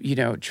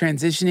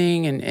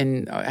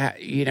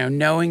and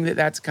knowing that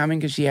that's coming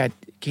because she had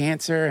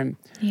cancer. And,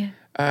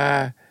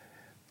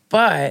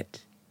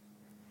 but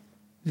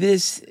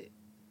this,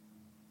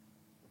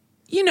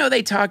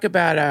 they talk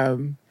about, I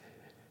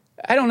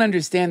don't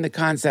understand the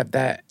concept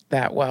that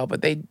well,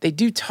 but they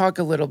do talk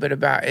a little bit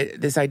about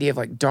this idea of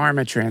like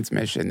Dharma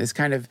transmission, this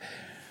kind of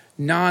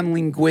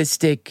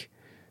non-linguistic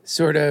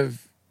sort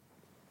of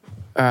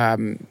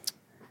a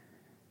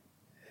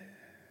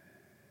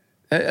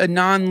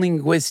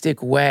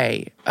non-linguistic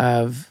way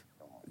of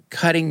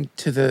cutting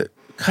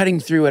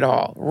through it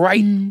all,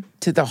 right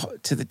to the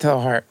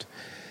heart,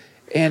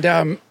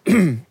 and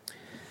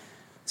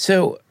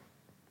so.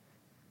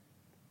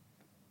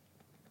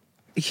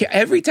 Yeah,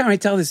 every time I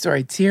tell this story,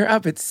 I tear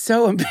up. It's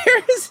so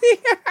embarrassing.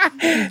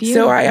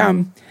 So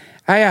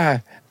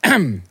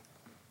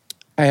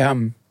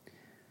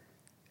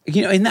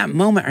in that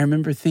moment, I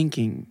remember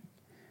thinking,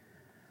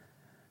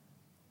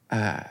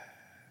 I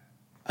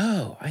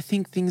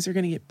think things are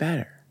going to get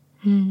better.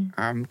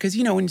 Because,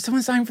 when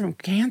someone's dying from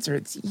cancer,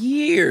 it's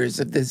years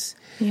of this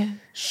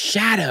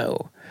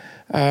shadow.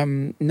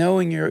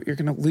 Knowing you're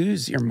going to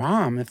lose your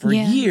mom for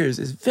years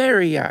is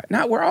very,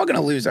 not we're all going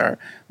to lose our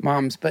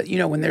moms, but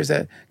when there's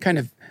a kind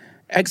of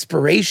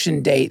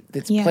expiration date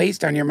that's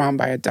placed on your mom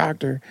by a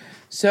doctor.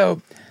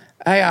 So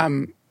I,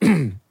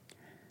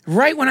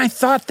 right when I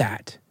thought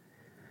that,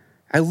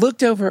 I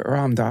looked over at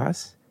Ram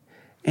Dass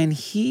and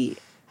he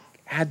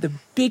had the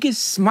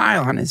biggest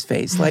smile on his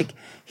face. Like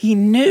he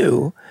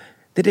knew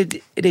that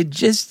it had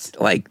just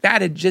like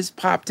that had just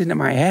popped into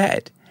my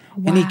head.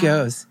 Wow. And he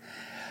goes,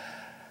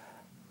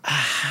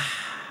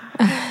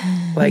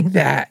 like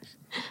that.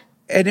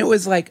 And it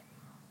was like,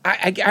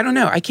 I don't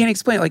know. I can't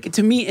explain. Like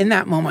to me in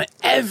that moment,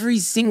 every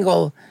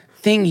single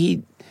thing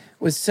he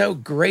was so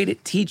great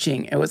at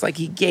teaching, it was like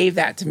he gave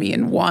that to me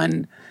in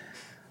one.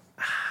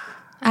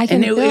 I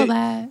can feel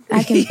that.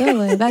 I can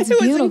feel it. That's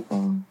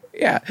beautiful.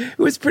 It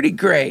was pretty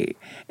great.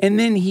 And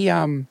then he,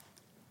 in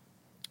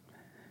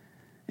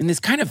this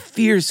kind of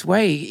fierce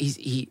way,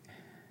 he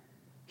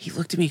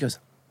looked at me, he goes,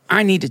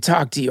 I need to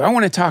talk to you. I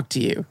want to talk to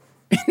you.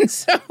 And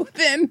so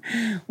then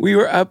we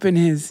were up in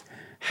his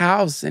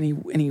house and he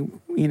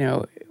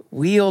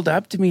wheeled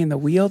up to me in the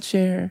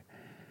wheelchair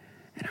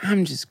and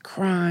I'm just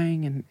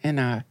crying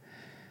and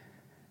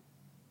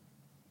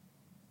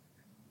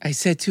I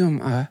said to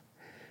him,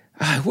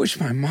 I wish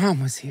my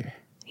mom was here.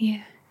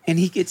 Yeah. And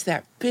he gets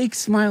that big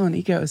smile and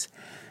he goes,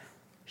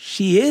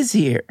 she is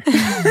here.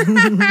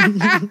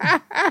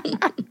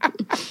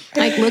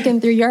 Like looking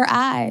through your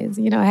eyes,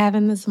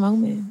 having this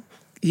moment.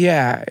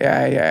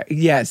 Yeah.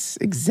 Yes,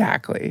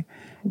 exactly.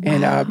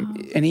 Wow.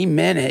 And he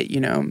meant it,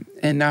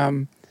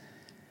 And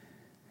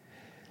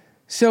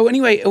so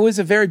anyway, it was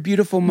a very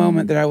beautiful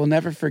moment that I will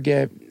never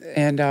forget.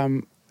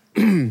 And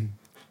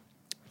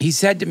he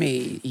said to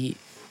me,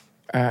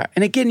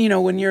 and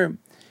again, when you're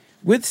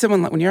with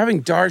someone, when you're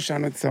having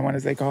darshan with someone,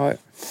 as they call it,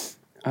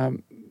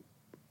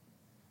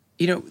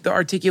 the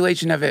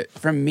articulation of it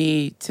from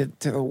me to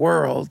the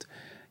world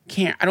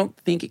I don't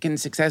think it can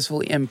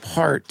successfully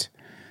impart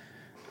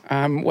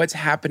what's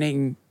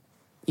happening,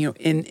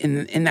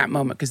 in that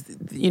moment. Because,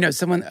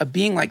 a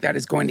being like that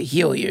is going to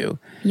heal you.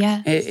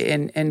 Yeah.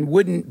 And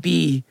wouldn't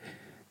be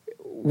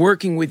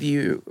working with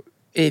you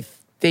if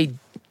they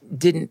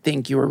didn't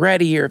think you were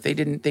ready or if they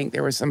didn't think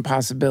there was some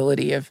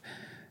possibility of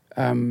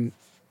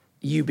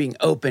you being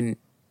open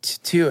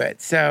to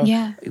it. So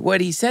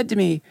what he said to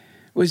me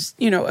was,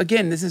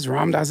 again, this is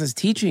Ram Dass's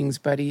teachings,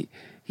 but he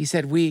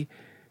said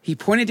he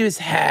pointed to his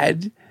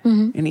head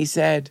and he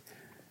said,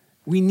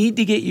 we need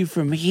to get you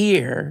from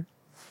here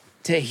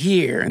to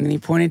here. And then he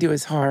pointed to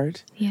his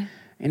heart. Yeah.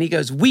 And he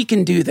goes, we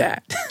can do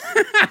that.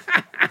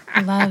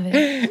 Love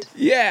it.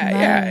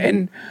 Yeah.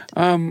 And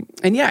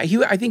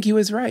I think he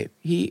was right.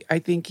 I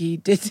think he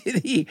did.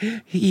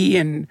 He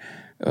and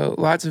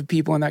lots of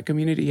people in that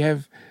community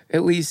have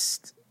at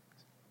least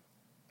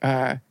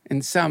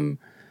in some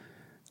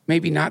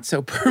maybe not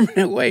so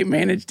permanent way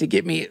managed to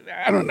get me,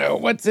 I don't know,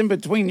 what's in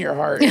between your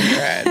heart and your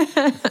head.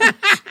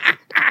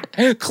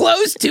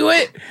 Close to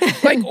it,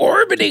 like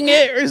orbiting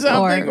it or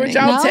something, which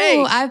I'll take.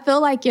 I feel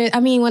like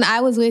when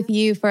I was with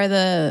you for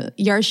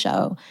your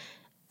show,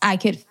 I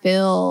could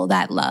feel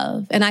that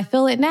love. And I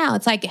feel it now.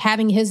 It's like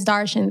having his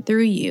darshan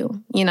through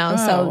you, you know?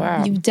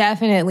 Wow. You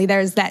definitely,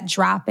 there's that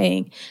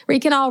dropping where you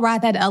can all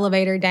ride that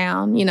elevator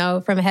down, you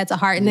know, from head to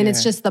heart. And then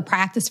it's just the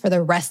practice for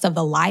the rest of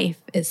the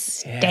life is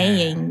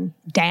staying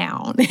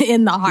down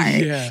in the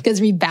heart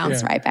because we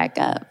bounce right back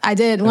up. I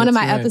did one of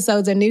my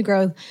episodes in New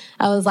Growth.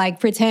 I was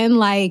like, pretend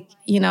like,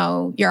 you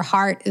know, your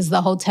heart is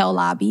the hotel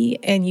lobby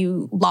and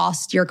you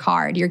lost your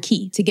card, your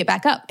key to get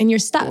back up and you're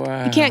stuck.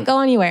 Wow. You can't go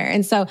anywhere.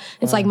 And so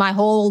it's like my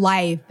whole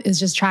life is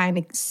just trying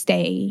to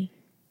stay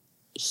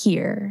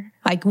here,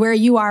 like where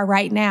you are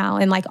right now.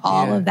 And like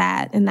all of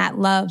that and that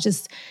love,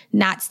 just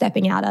not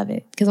stepping out of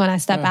it. Because when I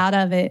step out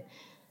of it,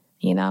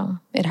 you know,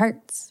 it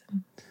hurts.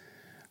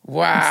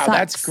 Wow, It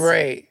that's sucks.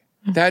 great.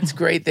 That's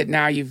great that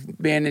now you've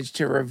managed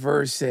to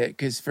reverse it.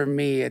 Because for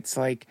me, it's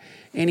like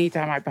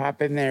anytime I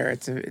pop in there,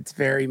 it's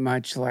very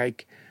much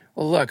like,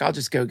 well, look, I'll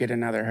just go get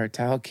another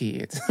hotel key.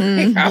 It's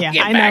like,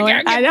 I know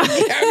it. I know.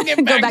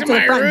 Go back to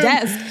the front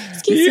desk.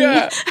 Excuse me.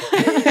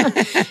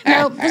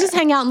 No, we'll just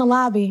hang out in the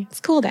lobby.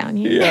 It's cool down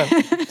here.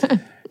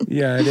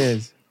 Yeah, it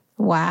is.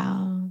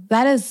 Wow.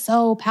 That is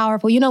so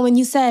powerful. You know, when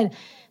you said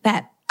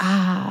that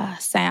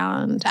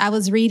sound, I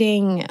was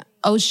reading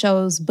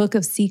Osho's Book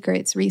of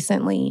Secrets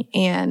recently,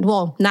 and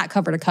well, not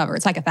cover to cover.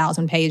 It's like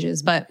 1,000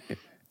 pages, but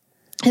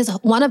his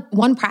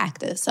one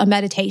practice, a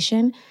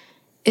meditation,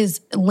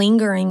 is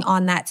lingering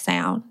on that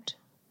sound.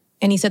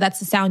 And he said that's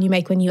the sound you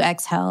make when you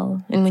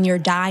exhale. And when you're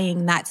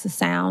dying, that's the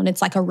sound.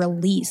 It's like a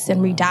release.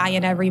 And we die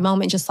in every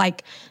moment, just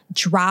like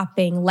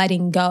dropping,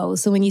 letting go.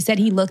 So when you said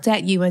he looked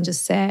at you and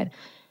just said,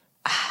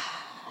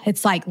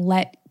 it's like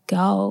let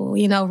go,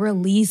 you know,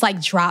 release,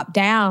 like drop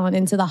down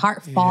into the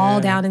heart,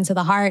 fall down into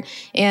the heart.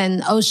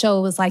 And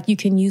Osho was like, you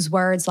can use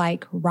words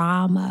like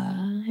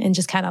Rama and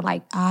just kind of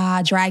like,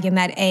 dragging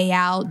that A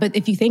out. But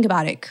if you think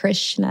about it,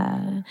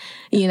 Krishna,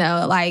 you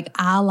know, like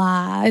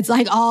Allah, it's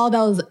like all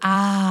those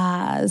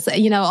ahs,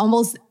 you know,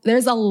 almost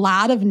there's a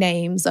lot of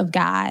names of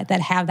God that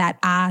have that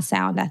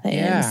sound at the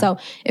end. So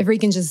if we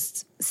can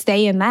just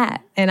stay in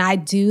that. And I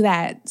do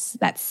that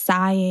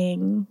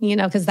sighing, you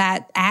know, because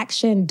that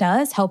action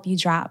does help you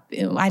drop.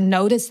 I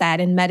notice that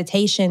in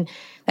meditation,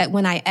 that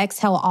when I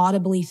exhale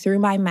audibly through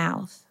my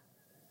mouth,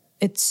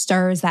 it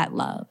stirs that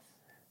love.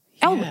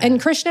 Oh,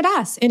 and Krishna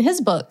Das, in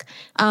his book,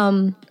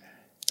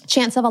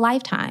 Chance of a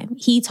Lifetime,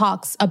 he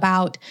talks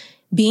about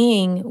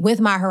being with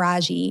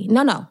Maharaji.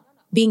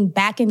 Being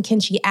back in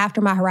Kinchi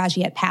after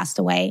Maharaji had passed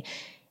away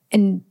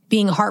and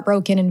being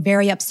heartbroken and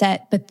very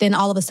upset, but then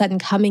all of a sudden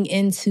coming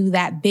into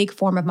that big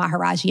form of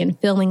Maharaji and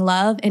feeling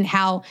love, and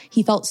how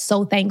he felt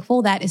so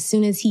thankful that as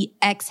soon as he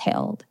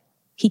exhaled,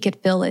 he could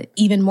feel it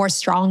even more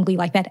strongly,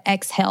 like that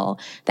exhale,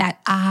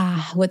 that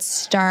would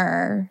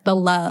stir the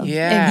love,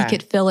 and he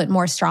could feel it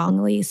more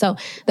strongly. So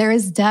there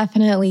is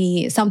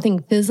definitely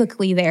something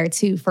physically there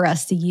too for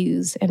us to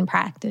use and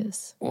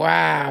practice.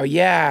 Wow.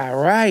 Yeah.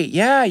 Right.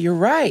 Yeah. You're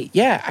right.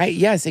 Yeah.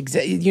 Yes.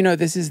 Exactly. You know,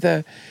 this is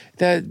the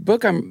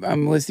book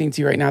I'm listening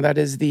to right now. That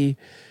is the,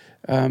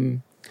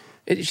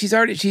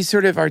 she's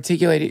sort of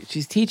articulated,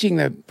 she's teaching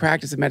the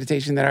practice of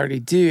meditation that I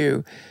already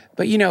do,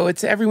 but you know,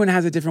 everyone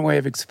has a different way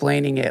of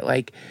explaining it.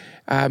 Like,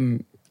 you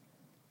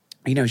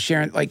know,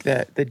 Sharon, like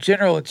the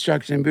general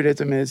instruction in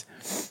Buddhism is,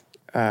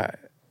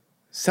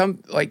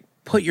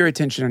 put your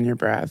attention on your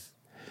breath.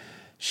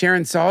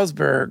 Sharon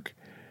Salzberg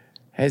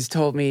has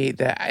told me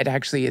that it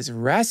actually is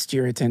rest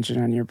your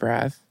attention on your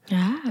breath.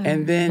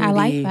 And then I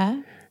like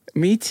that.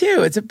 Me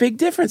too. It's a big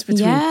difference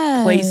between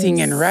placing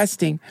and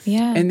resting.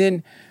 Yeah. And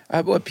then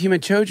what Pema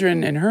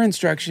Chodron and her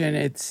instruction,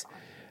 it's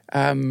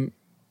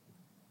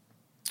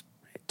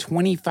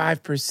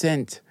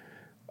 25%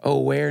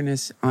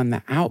 awareness on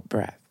the out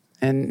breath.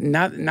 And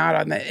not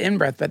on the in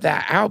breath, but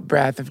that out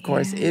breath, of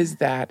course, is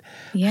that.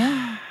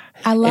 Yeah.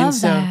 I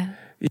love that.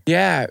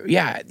 Yeah,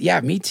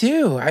 me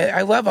too.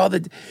 I love all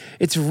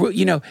it's,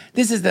 you know,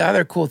 this is the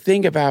other cool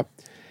thing about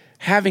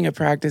having a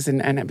practice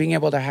and being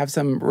able to have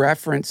some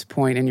reference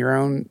point in your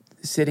own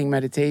sitting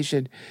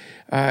meditation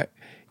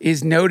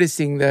is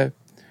noticing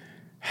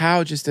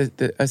how just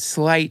a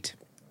slight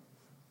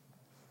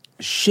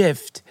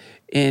shift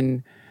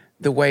in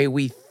the way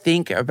we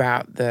think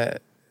about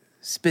the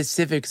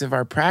specifics of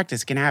our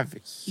practice can have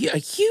a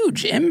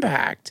huge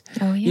impact.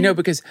 Oh, yeah. You know,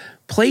 because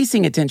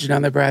placing attention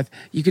on the breath,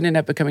 you can end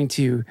up becoming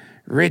too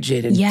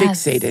rigid and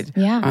fixated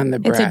on the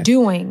breath.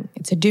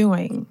 It's a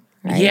doing.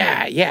 Right?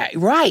 Yeah,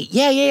 right.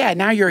 Yeah.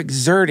 Now you're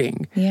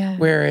exerting. Yeah.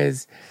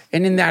 Whereas,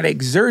 and in that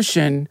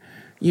exertion,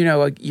 you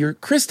know, you're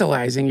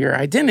crystallizing your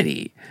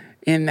identity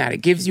in that. It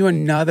gives you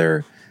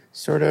another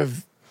sort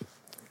of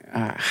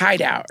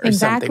hideout or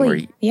something where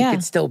you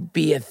could still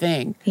be a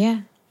thing.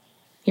 Yeah.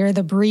 You're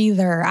the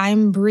breather.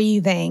 I'm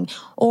breathing.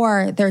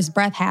 Or there's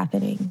breath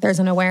happening. There's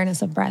an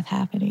awareness of breath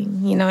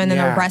happening, you know, and then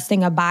a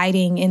resting,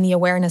 abiding in the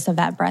awareness of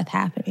that breath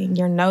happening.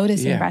 You're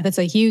noticing breath. It's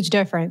a huge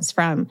difference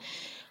from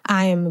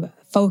I'm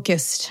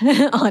focused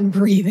on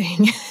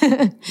breathing.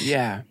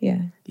 Yeah.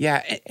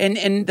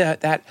 And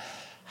that,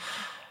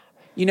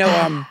 you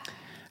know,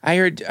 I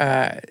heard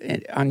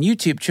on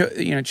YouTube,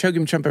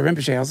 Chogyam Trungpa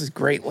Rinpoche has these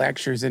great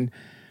lectures, and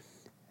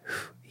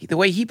the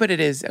way he put it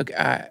is,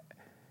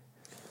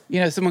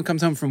 someone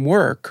comes home from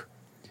work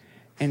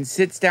and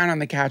sits down on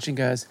the couch and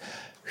goes,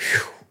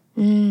 phew.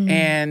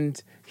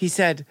 And he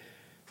said,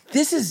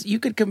 you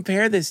could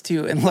compare this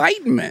to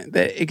enlightenment,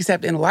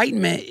 except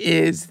enlightenment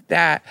is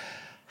that,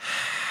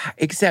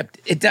 except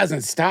it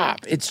doesn't stop.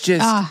 It's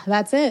just...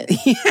 that's it.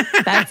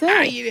 That's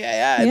it.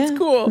 Yeah, it's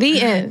cool.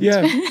 The end.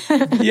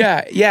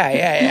 Yeah.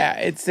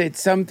 It's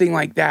something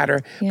like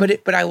that.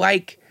 But I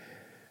like,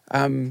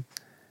 that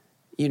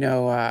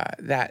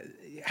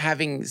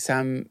having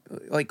some,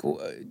 like...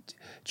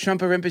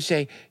 Trungpa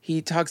Rinpoche,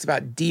 he talks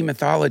about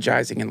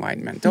demythologizing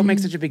enlightenment. Don't make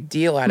such a big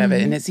deal out of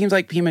it. And it seems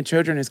like Pema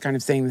Chodron is kind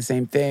of saying the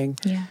same thing,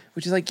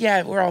 which is like,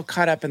 we're all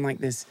caught up in like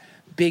this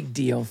big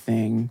deal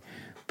thing.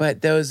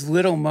 But those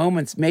little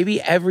moments, maybe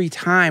every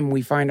time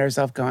we find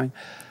ourselves going,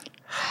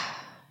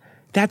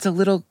 that's a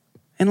little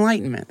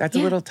enlightenment. That's a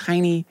little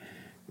tiny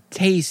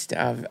taste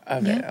of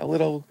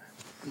it,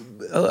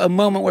 a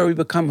moment where we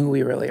become who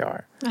we really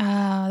are.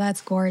 Oh,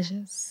 that's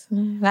gorgeous.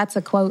 That's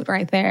a quote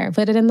right there.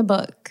 Put it in the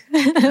book.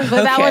 Put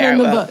that one in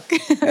the book.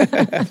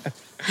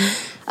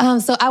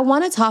 So I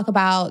want to talk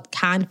about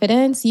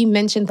confidence. You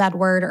mentioned that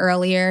word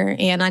earlier,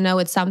 and I know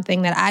it's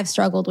something that I've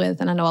struggled with,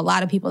 and I know a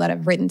lot of people that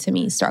have written to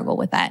me struggle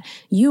with that.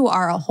 You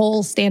are a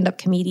whole stand-up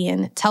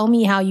comedian. Tell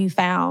me how you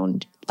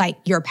found like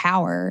your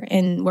power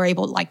and were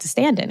able to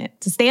stand in it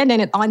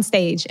on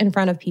stage in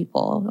front of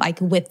people, like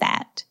with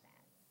that.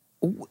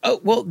 Oh,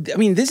 well, I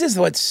mean, this is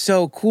what's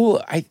so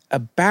cool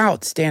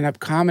about stand-up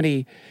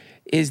comedy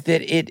is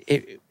that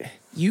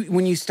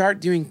when you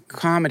start doing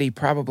comedy,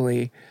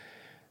 probably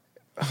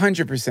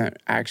 100%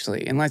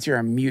 actually, unless you're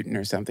a mutant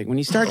or something. When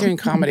you start doing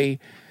comedy,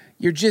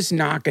 you're just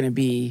not going to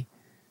be.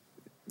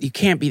 You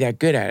can't be that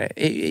good at it.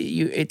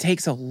 It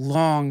takes a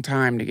long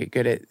time to get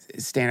good at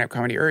stand-up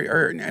comedy,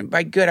 or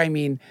by good I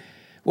mean,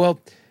 well,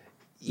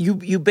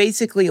 you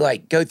basically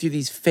like go through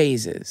these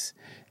phases.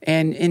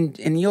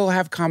 And you'll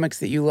have comics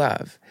that you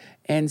love.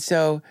 And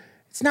so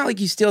it's not like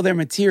you steal their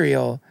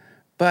material,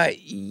 but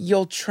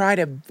you'll try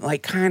to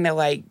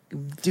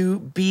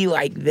be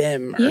like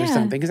them or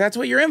something. Because that's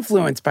what you're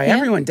influenced by. Yeah.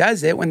 Everyone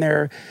does it when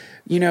they're,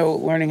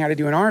 learning how to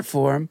do an art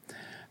form.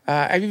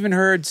 I've even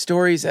heard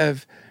stories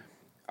of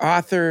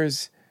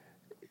authors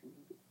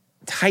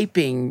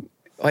copying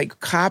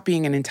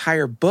an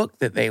entire book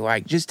that they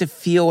like just to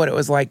feel what it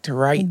was like to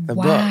write the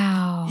book.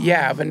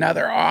 Yeah, of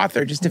another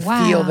author, just to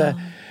feel the...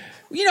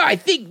 I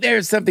think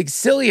there's something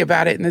silly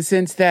about it in the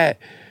sense that,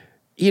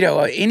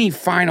 any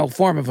final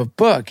form of a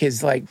book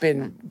has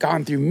been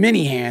gone through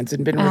many hands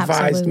and been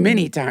revised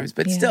many times,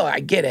 but still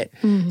I get it.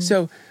 Mm-hmm.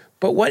 So,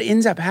 but what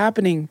ends up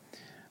happening,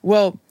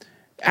 well,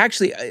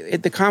 actually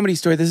at the Comedy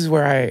Store, this is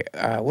where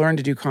I learned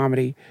to do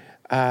comedy,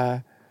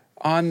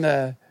 on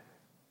the,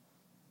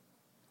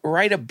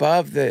 right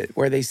above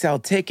where they sell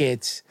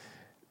tickets,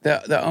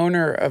 the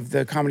owner of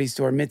the Comedy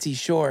Store, Mitzi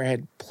Shore,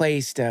 had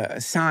placed a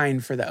sign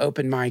for the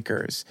open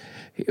micers.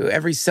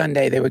 Every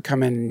Sunday they would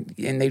come in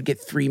and they'd get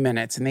 3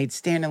 minutes and they'd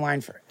stand in line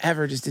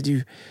forever just to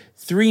do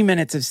 3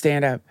 minutes of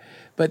stand-up.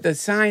 But the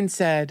sign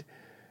said,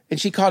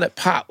 and she called it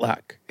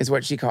potluck, is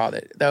what she called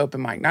it, the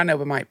open mic. Not an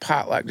open mic,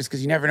 potluck, just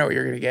because you never know what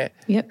you're going to get.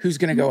 Yep. Who's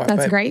going to go up.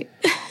 That's great.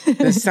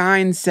 The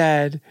sign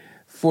said,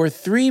 for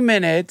 3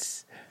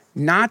 minutes,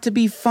 not to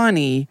be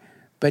funny,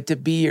 but to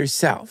be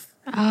yourself.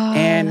 Oh,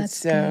 and that's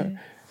so... good.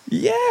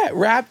 Yeah,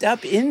 wrapped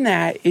up in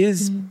that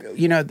is,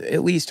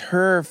 at least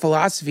her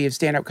philosophy of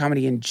stand-up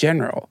comedy in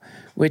general,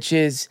 which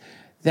is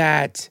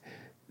that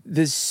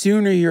the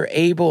sooner you're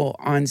able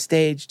on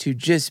stage to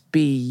just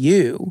be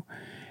you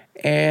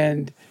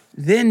and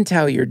then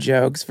tell your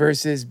jokes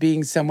versus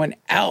being someone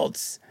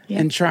else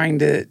and trying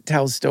to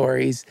tell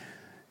stories,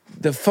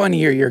 the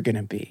funnier you're going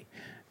to be,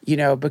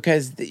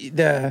 because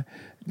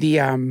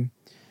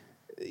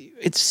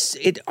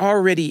it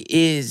already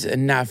is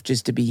enough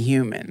just to be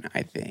human,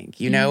 I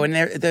think, and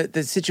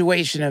the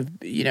situation of,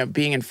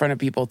 being in front of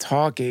people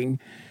talking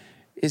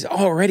is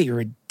already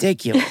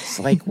ridiculous.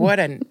 Like, what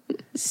a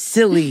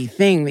silly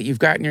thing that you've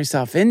gotten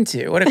yourself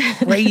into. What a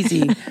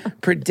crazy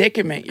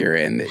predicament you're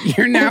in, that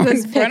you're now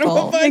in front of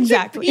a bunch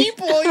of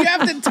people. You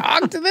have to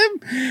talk to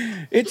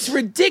them. It's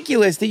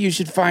ridiculous that you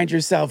should find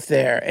yourself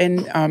there.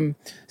 And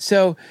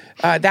so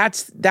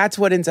that's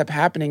what ends up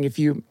happening if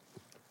you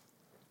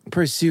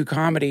pursue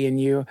comedy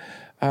and you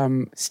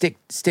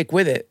stick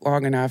with it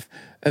long enough.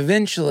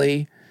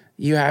 Eventually,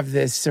 you have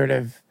this sort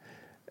of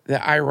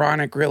the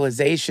ironic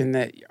realization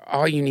that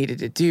all you needed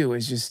to do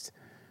was just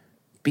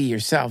be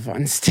yourself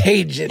on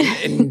stage,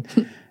 and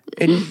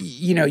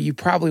you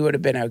probably would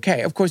have been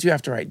okay. Of course, you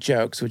have to write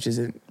jokes, which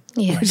isn't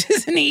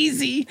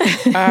easy.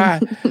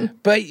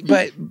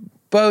 But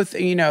both,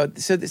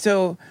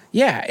 so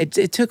yeah, it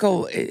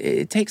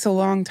takes a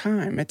long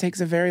time. It takes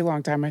a very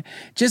long time.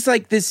 Just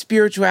like this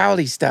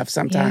spirituality stuff,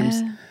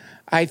 sometimes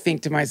I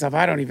think to myself,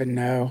 I don't even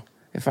know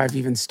if I've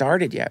even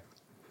started yet.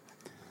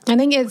 I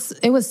think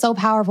it was so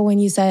powerful when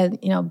you said,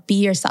 be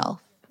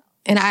yourself.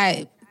 And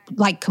I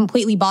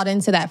completely bought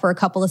into that for a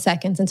couple of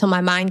seconds until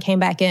my mind came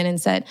back in and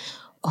said,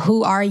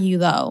 who are you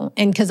though?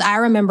 And because I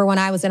remember when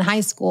I was in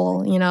high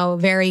school, you know,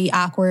 very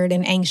awkward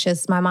and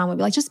anxious, my mom would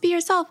be like, just be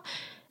yourself.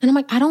 And I'm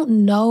like, I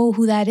don't know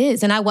who that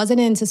is. And I wasn't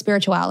into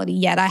spirituality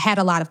yet. I had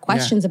a lot of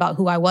questions about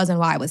who I was and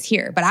why I was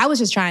here. But I was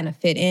just trying to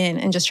fit in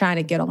and just trying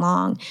to get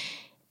along.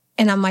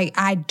 And I'm like,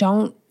 I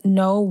don't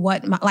know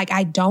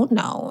I don't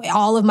know.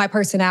 All of my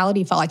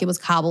personality felt like it was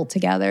cobbled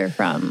together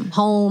from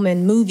home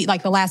and movie,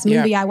 like the last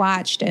movie I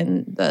watched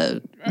and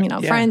the,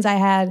 friends I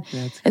had.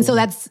 Yeah, cool. And so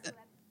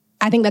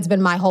I think that's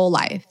been my whole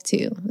life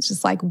too. It's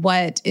just like,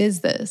 what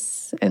is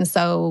this? And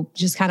so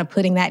just kind of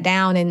putting that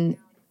down, and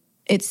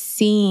it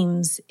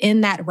seems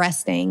in that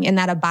resting, in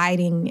that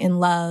abiding in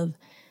love,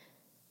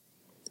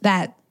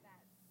 that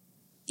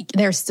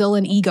there's still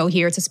an ego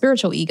here. It's a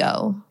spiritual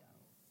ego,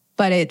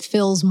 but it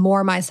feels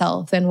more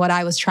myself than what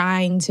I was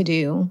trying to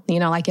do,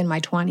 like in my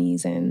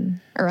 20s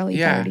and early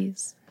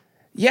 30s.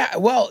 Yeah,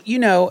 well,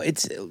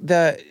 it's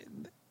David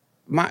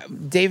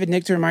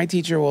Nichter, my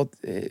teacher,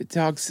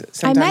 talks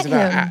sometimes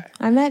about.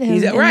 I met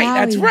him. Right,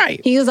 that's right.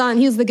 He was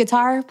the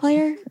guitar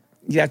player.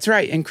 That's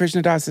right, in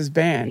Krishna Das's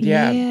band.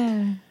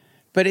 Yeah.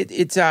 But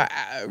it's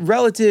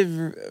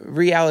relative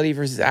reality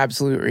versus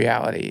absolute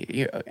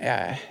reality.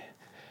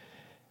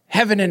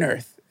 Heaven and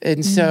earth,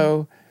 and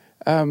so.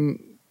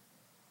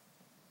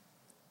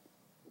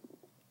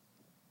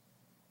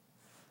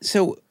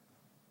 So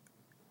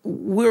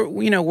we're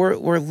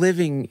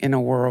living in a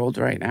world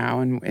right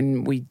now,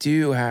 and we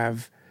do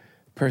have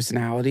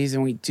personalities,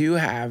 and we do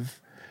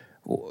have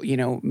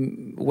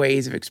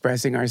ways of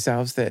expressing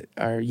ourselves that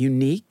are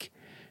unique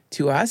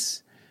to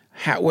us.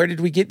 Where did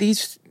we get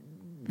these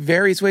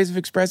various ways of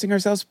expressing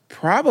ourselves?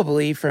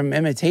 Probably from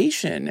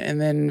imitation, and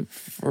then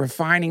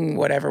refining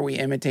whatever we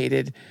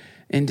imitated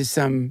into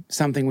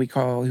something we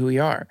call who we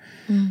are.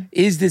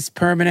 Is this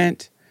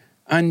permanent,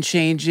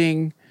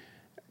 unchanging?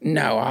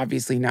 No,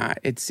 obviously not.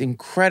 It's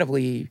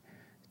incredibly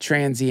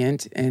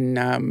transient,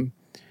 and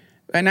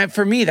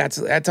for me,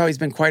 that's always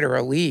been quite a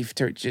relief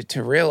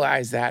to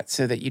realize that,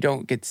 so that you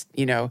don't get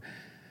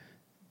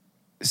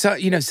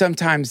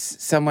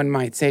sometimes someone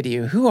might say to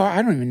you, "Who are?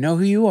 I don't even know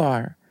who you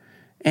are,"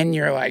 and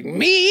you're like,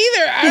 "Me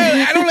either.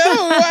 I don't know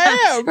who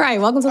I am." Right.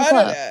 Welcome to the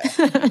club.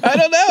 I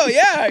don't know.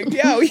 Yeah,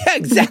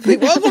 exactly.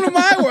 Welcome to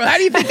my world. How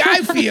do you think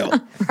I feel?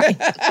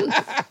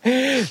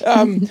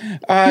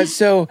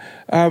 So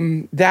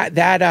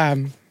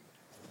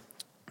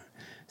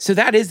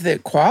that is the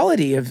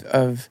quality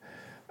of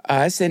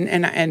us,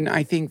 and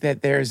I think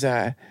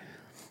that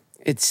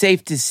it's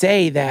safe to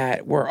say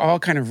that we're all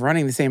kind of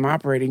running the same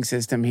operating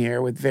system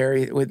here with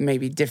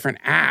maybe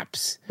different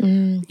apps,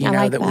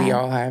 that we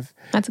all have.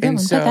 That's a good one.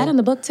 Put that in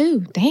the book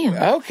too. Damn.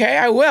 Okay,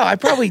 I will. I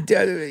probably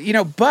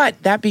do.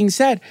 But that being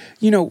said,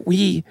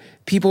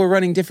 people are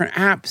running different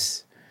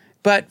apps,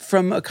 but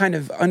from a kind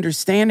of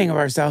understanding of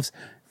ourselves,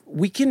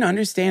 we can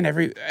understand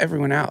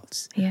everyone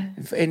else. Yeah.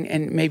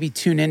 And maybe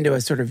tune into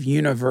a sort of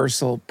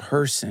universal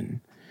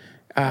person.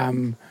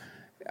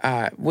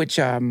 Which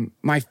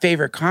my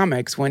favorite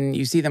comics, when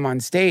you see them on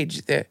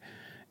stage,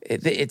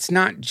 it's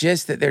not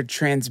just that they're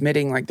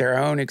transmitting like their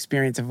own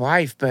experience of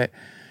life, but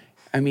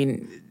I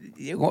mean,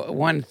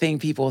 one thing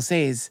people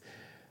say is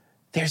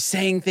they're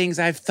saying things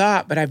I've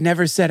thought, but I've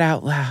never said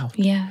out loud.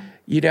 Yeah.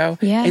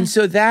 Yeah. And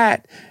so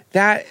that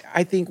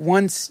I think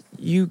once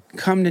you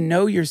come to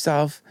know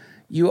yourself,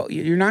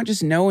 you're not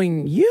just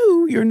knowing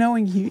you're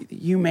knowing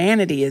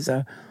humanity as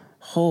a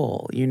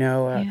whole.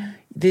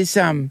 This.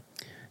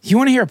 You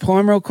want to hear a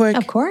poem real quick?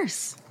 Of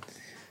course.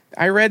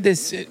 I read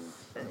this.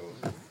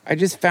 I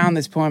just found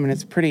this poem, and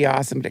it's pretty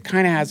awesome, but it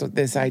kind of has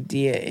this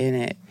idea in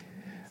it.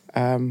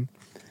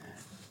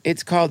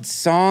 It's called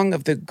Song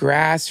of the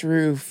Grass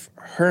Roof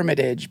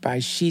Hermitage by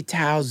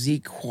Shitao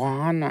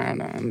Zikwan. I don't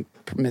know. I'm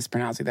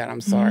mispronouncing that. I'm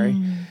sorry.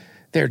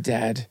 They're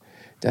dead.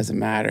 Doesn't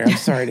matter. I'm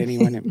sorry to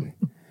anyone.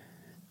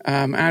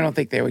 I don't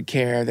think they would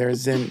care. They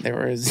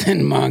were a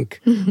Zen monk.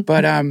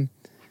 But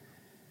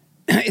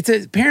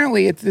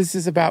this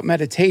is about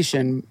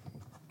meditation.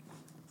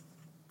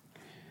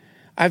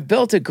 I've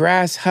built a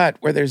grass hut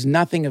where there's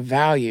nothing of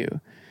value.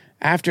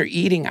 After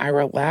eating, I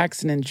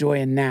relax and enjoy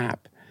a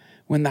nap.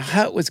 When the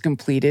hut was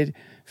completed,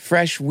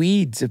 fresh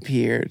weeds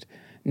appeared.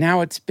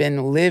 Now it's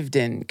been lived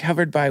in,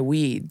 covered by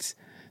weeds.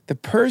 The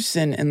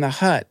person in the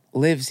hut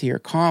lives here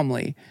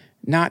calmly,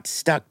 not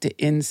stuck to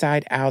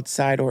inside,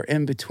 outside, or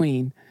in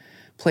between.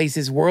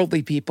 Places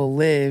worldly people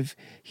live,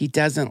 he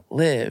doesn't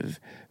live.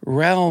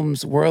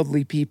 Realms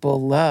worldly people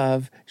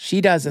love,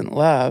 she doesn't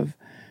love.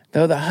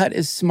 Though the hut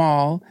is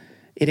small,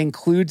 it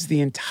includes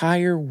the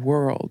entire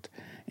world.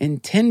 In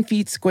 10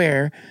 feet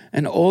square,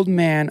 an old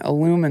man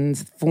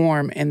illumines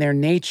form and their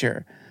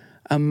nature.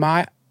 A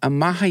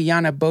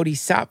Mahayana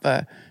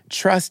bodhisattva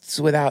trusts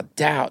without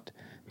doubt.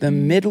 The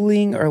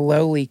middling or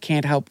lowly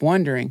can't help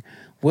wondering,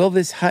 will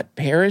this hut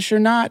perish or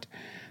not?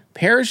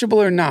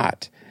 Perishable or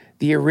not,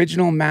 the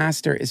original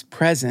master is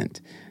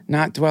present,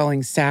 not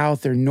dwelling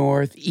south or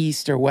north,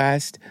 east or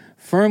west,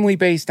 firmly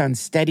based on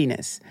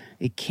steadiness.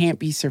 It can't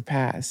be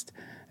surpassed.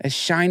 A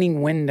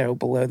shining window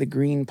below the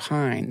green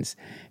pines,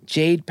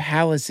 jade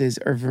palaces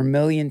or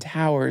vermilion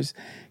towers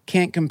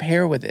can't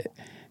compare with it.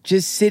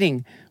 Just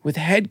sitting with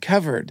head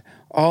covered,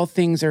 all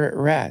things are at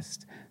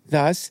rest.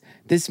 Thus,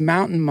 this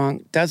mountain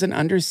monk doesn't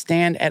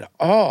understand at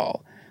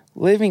all.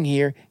 Living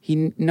here,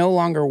 he no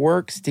longer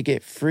works to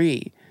get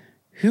free.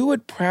 Who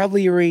would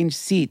proudly arrange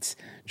seats,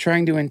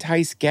 trying to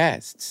entice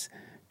guests?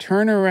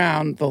 Turn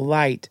around the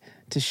light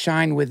to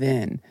shine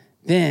within.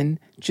 Then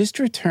just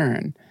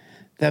return.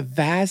 The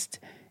vast,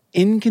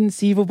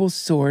 inconceivable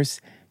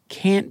source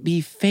can't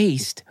be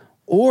faced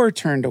or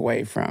turned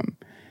away from.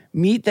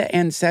 Meet the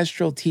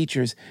ancestral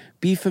teachers.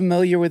 Be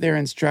familiar with their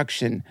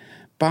instruction.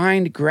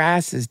 Bind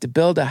grasses to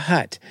build a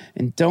hut,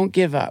 and don't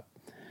give up.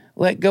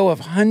 Let go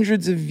of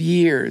hundreds of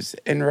years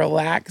and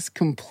relax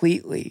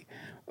completely.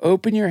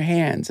 Open your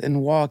hands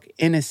and walk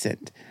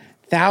innocent.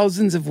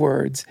 Thousands of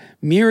words,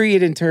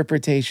 myriad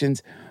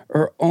interpretations,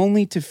 are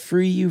only to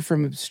free you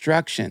from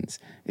obstructions.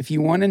 If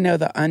you want to know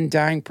the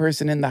undying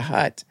person in the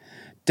hut,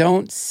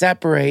 don't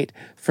separate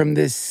from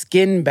this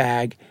skin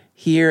bag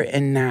here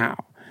and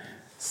now.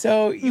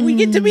 So we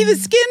get to be the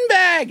skin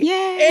bag.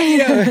 Yay!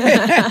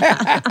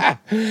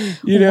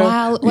 And,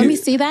 wow. Let me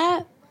see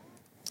that.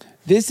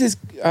 This is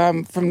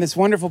from this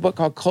wonderful book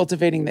called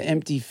Cultivating the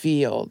Empty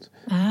Field.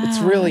 It's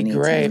really I need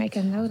great. to make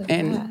a note of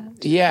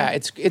that. Yeah,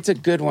 it's a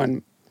good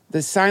one.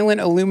 The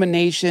Silent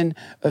Illumination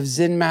of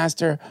Zen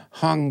Master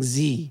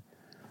Hongzhi.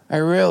 I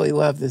really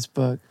love this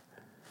book.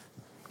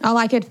 All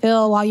I could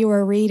feel while you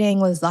were reading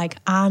was like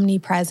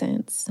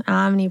omnipresence.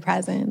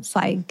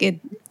 Like it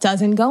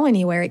doesn't go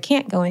anywhere. It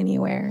can't go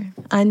anywhere.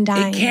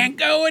 Undying. It can't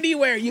go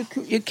anywhere. You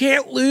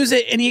can't lose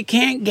it and you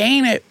can't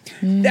gain it.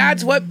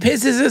 That's what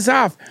pisses us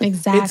off.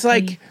 Exactly. It's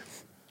like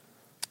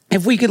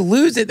if we could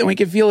lose it, then we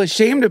could feel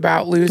ashamed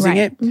about losing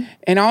it.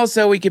 And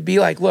also we could be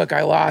like, look,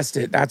 I lost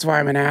it. That's why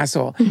I'm an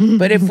asshole.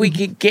 But if we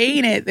could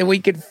gain it, then we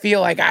could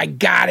feel like I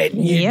got it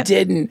and you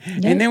didn't.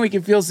 Yep. And then we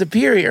could feel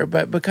superior.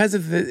 But because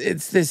of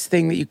it's this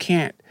thing that you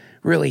can't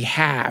really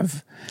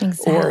have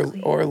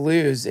or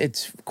lose,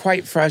 it's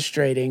quite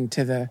frustrating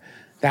to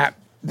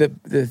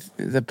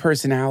the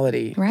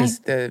personality. Right.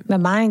 The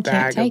mind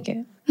can't take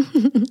it.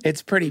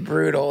 It's pretty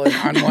brutal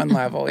on one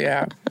level,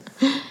 yeah.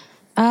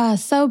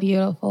 So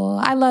beautiful.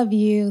 I love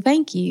you.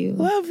 Thank you.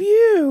 Love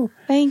you.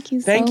 Thank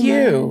you so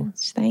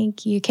much.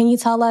 Thank you. Can you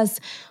tell us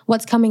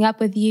what's coming up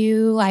with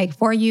you, like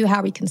for you,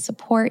 how we can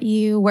support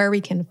you, where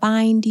we can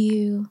find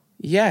you?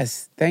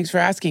 Yes. Thanks for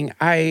asking.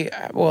 I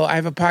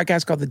have a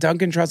podcast called the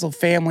Duncan Trussell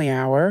Family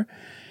Hour.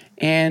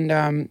 And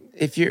I'm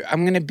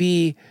going to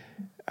be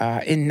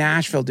in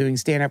Nashville doing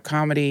stand-up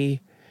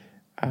comedy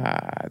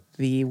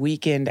the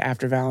weekend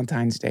after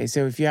Valentine's Day.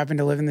 So if you happen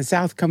to live in the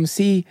South, come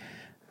see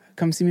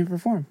me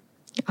perform.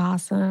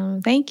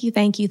 Awesome. Thank you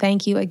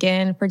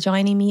again for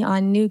joining me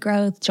on New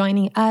Growth,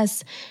 joining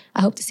us.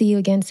 I hope to see you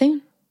again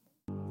soon.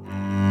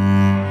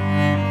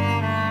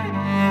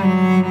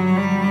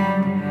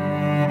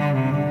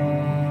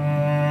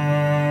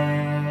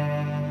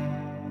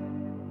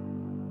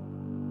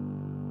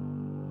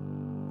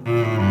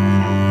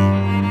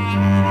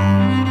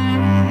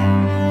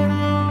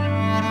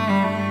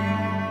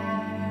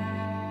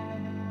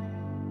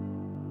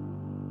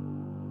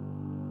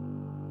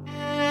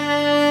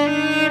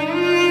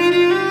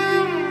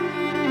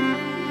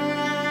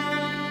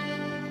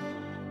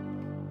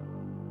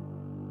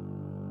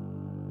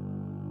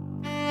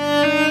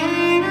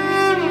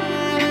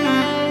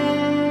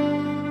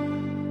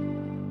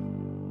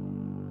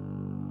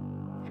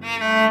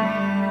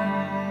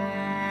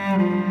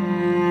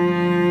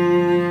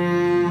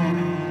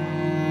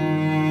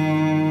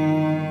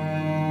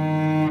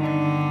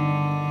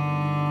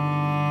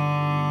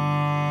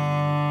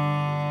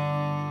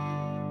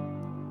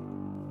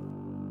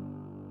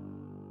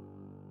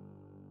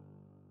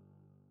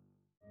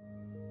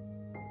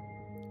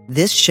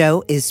 This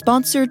show is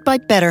sponsored by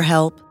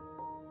BetterHelp.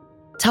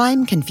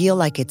 Time can feel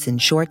like it's in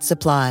short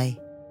supply.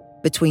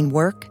 Between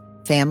work,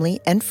 family,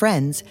 and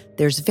friends,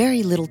 there's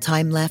very little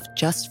time left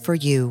just for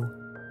you.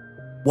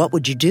 What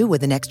would you do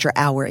with an extra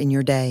hour in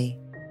your day?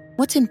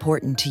 What's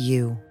important to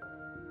you?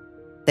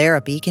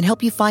 Therapy can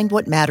help you find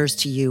what matters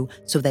to you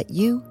so that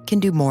you can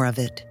do more of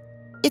it.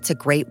 It's a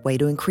great way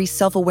to increase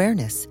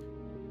self-awareness,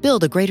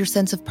 build a greater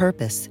sense of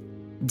purpose,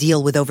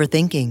 deal with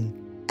overthinking,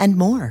 and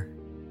more.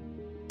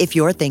 If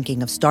you're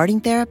thinking of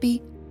starting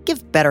therapy,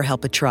 give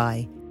BetterHelp a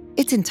try.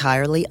 It's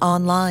entirely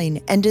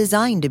online and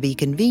designed to be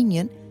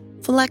convenient,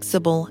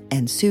 flexible,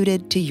 and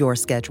suited to your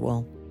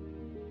schedule.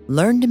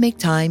 Learn to make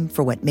time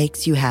for what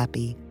makes you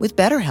happy with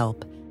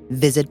BetterHelp.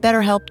 Visit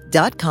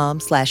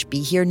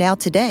BetterHelp.com/BeHereNow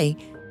today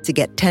to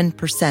get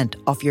 10%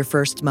 off your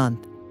first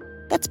month.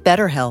 That's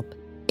BetterHelp,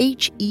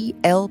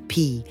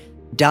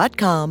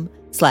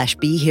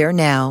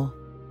 HELP.com/BeHereNow.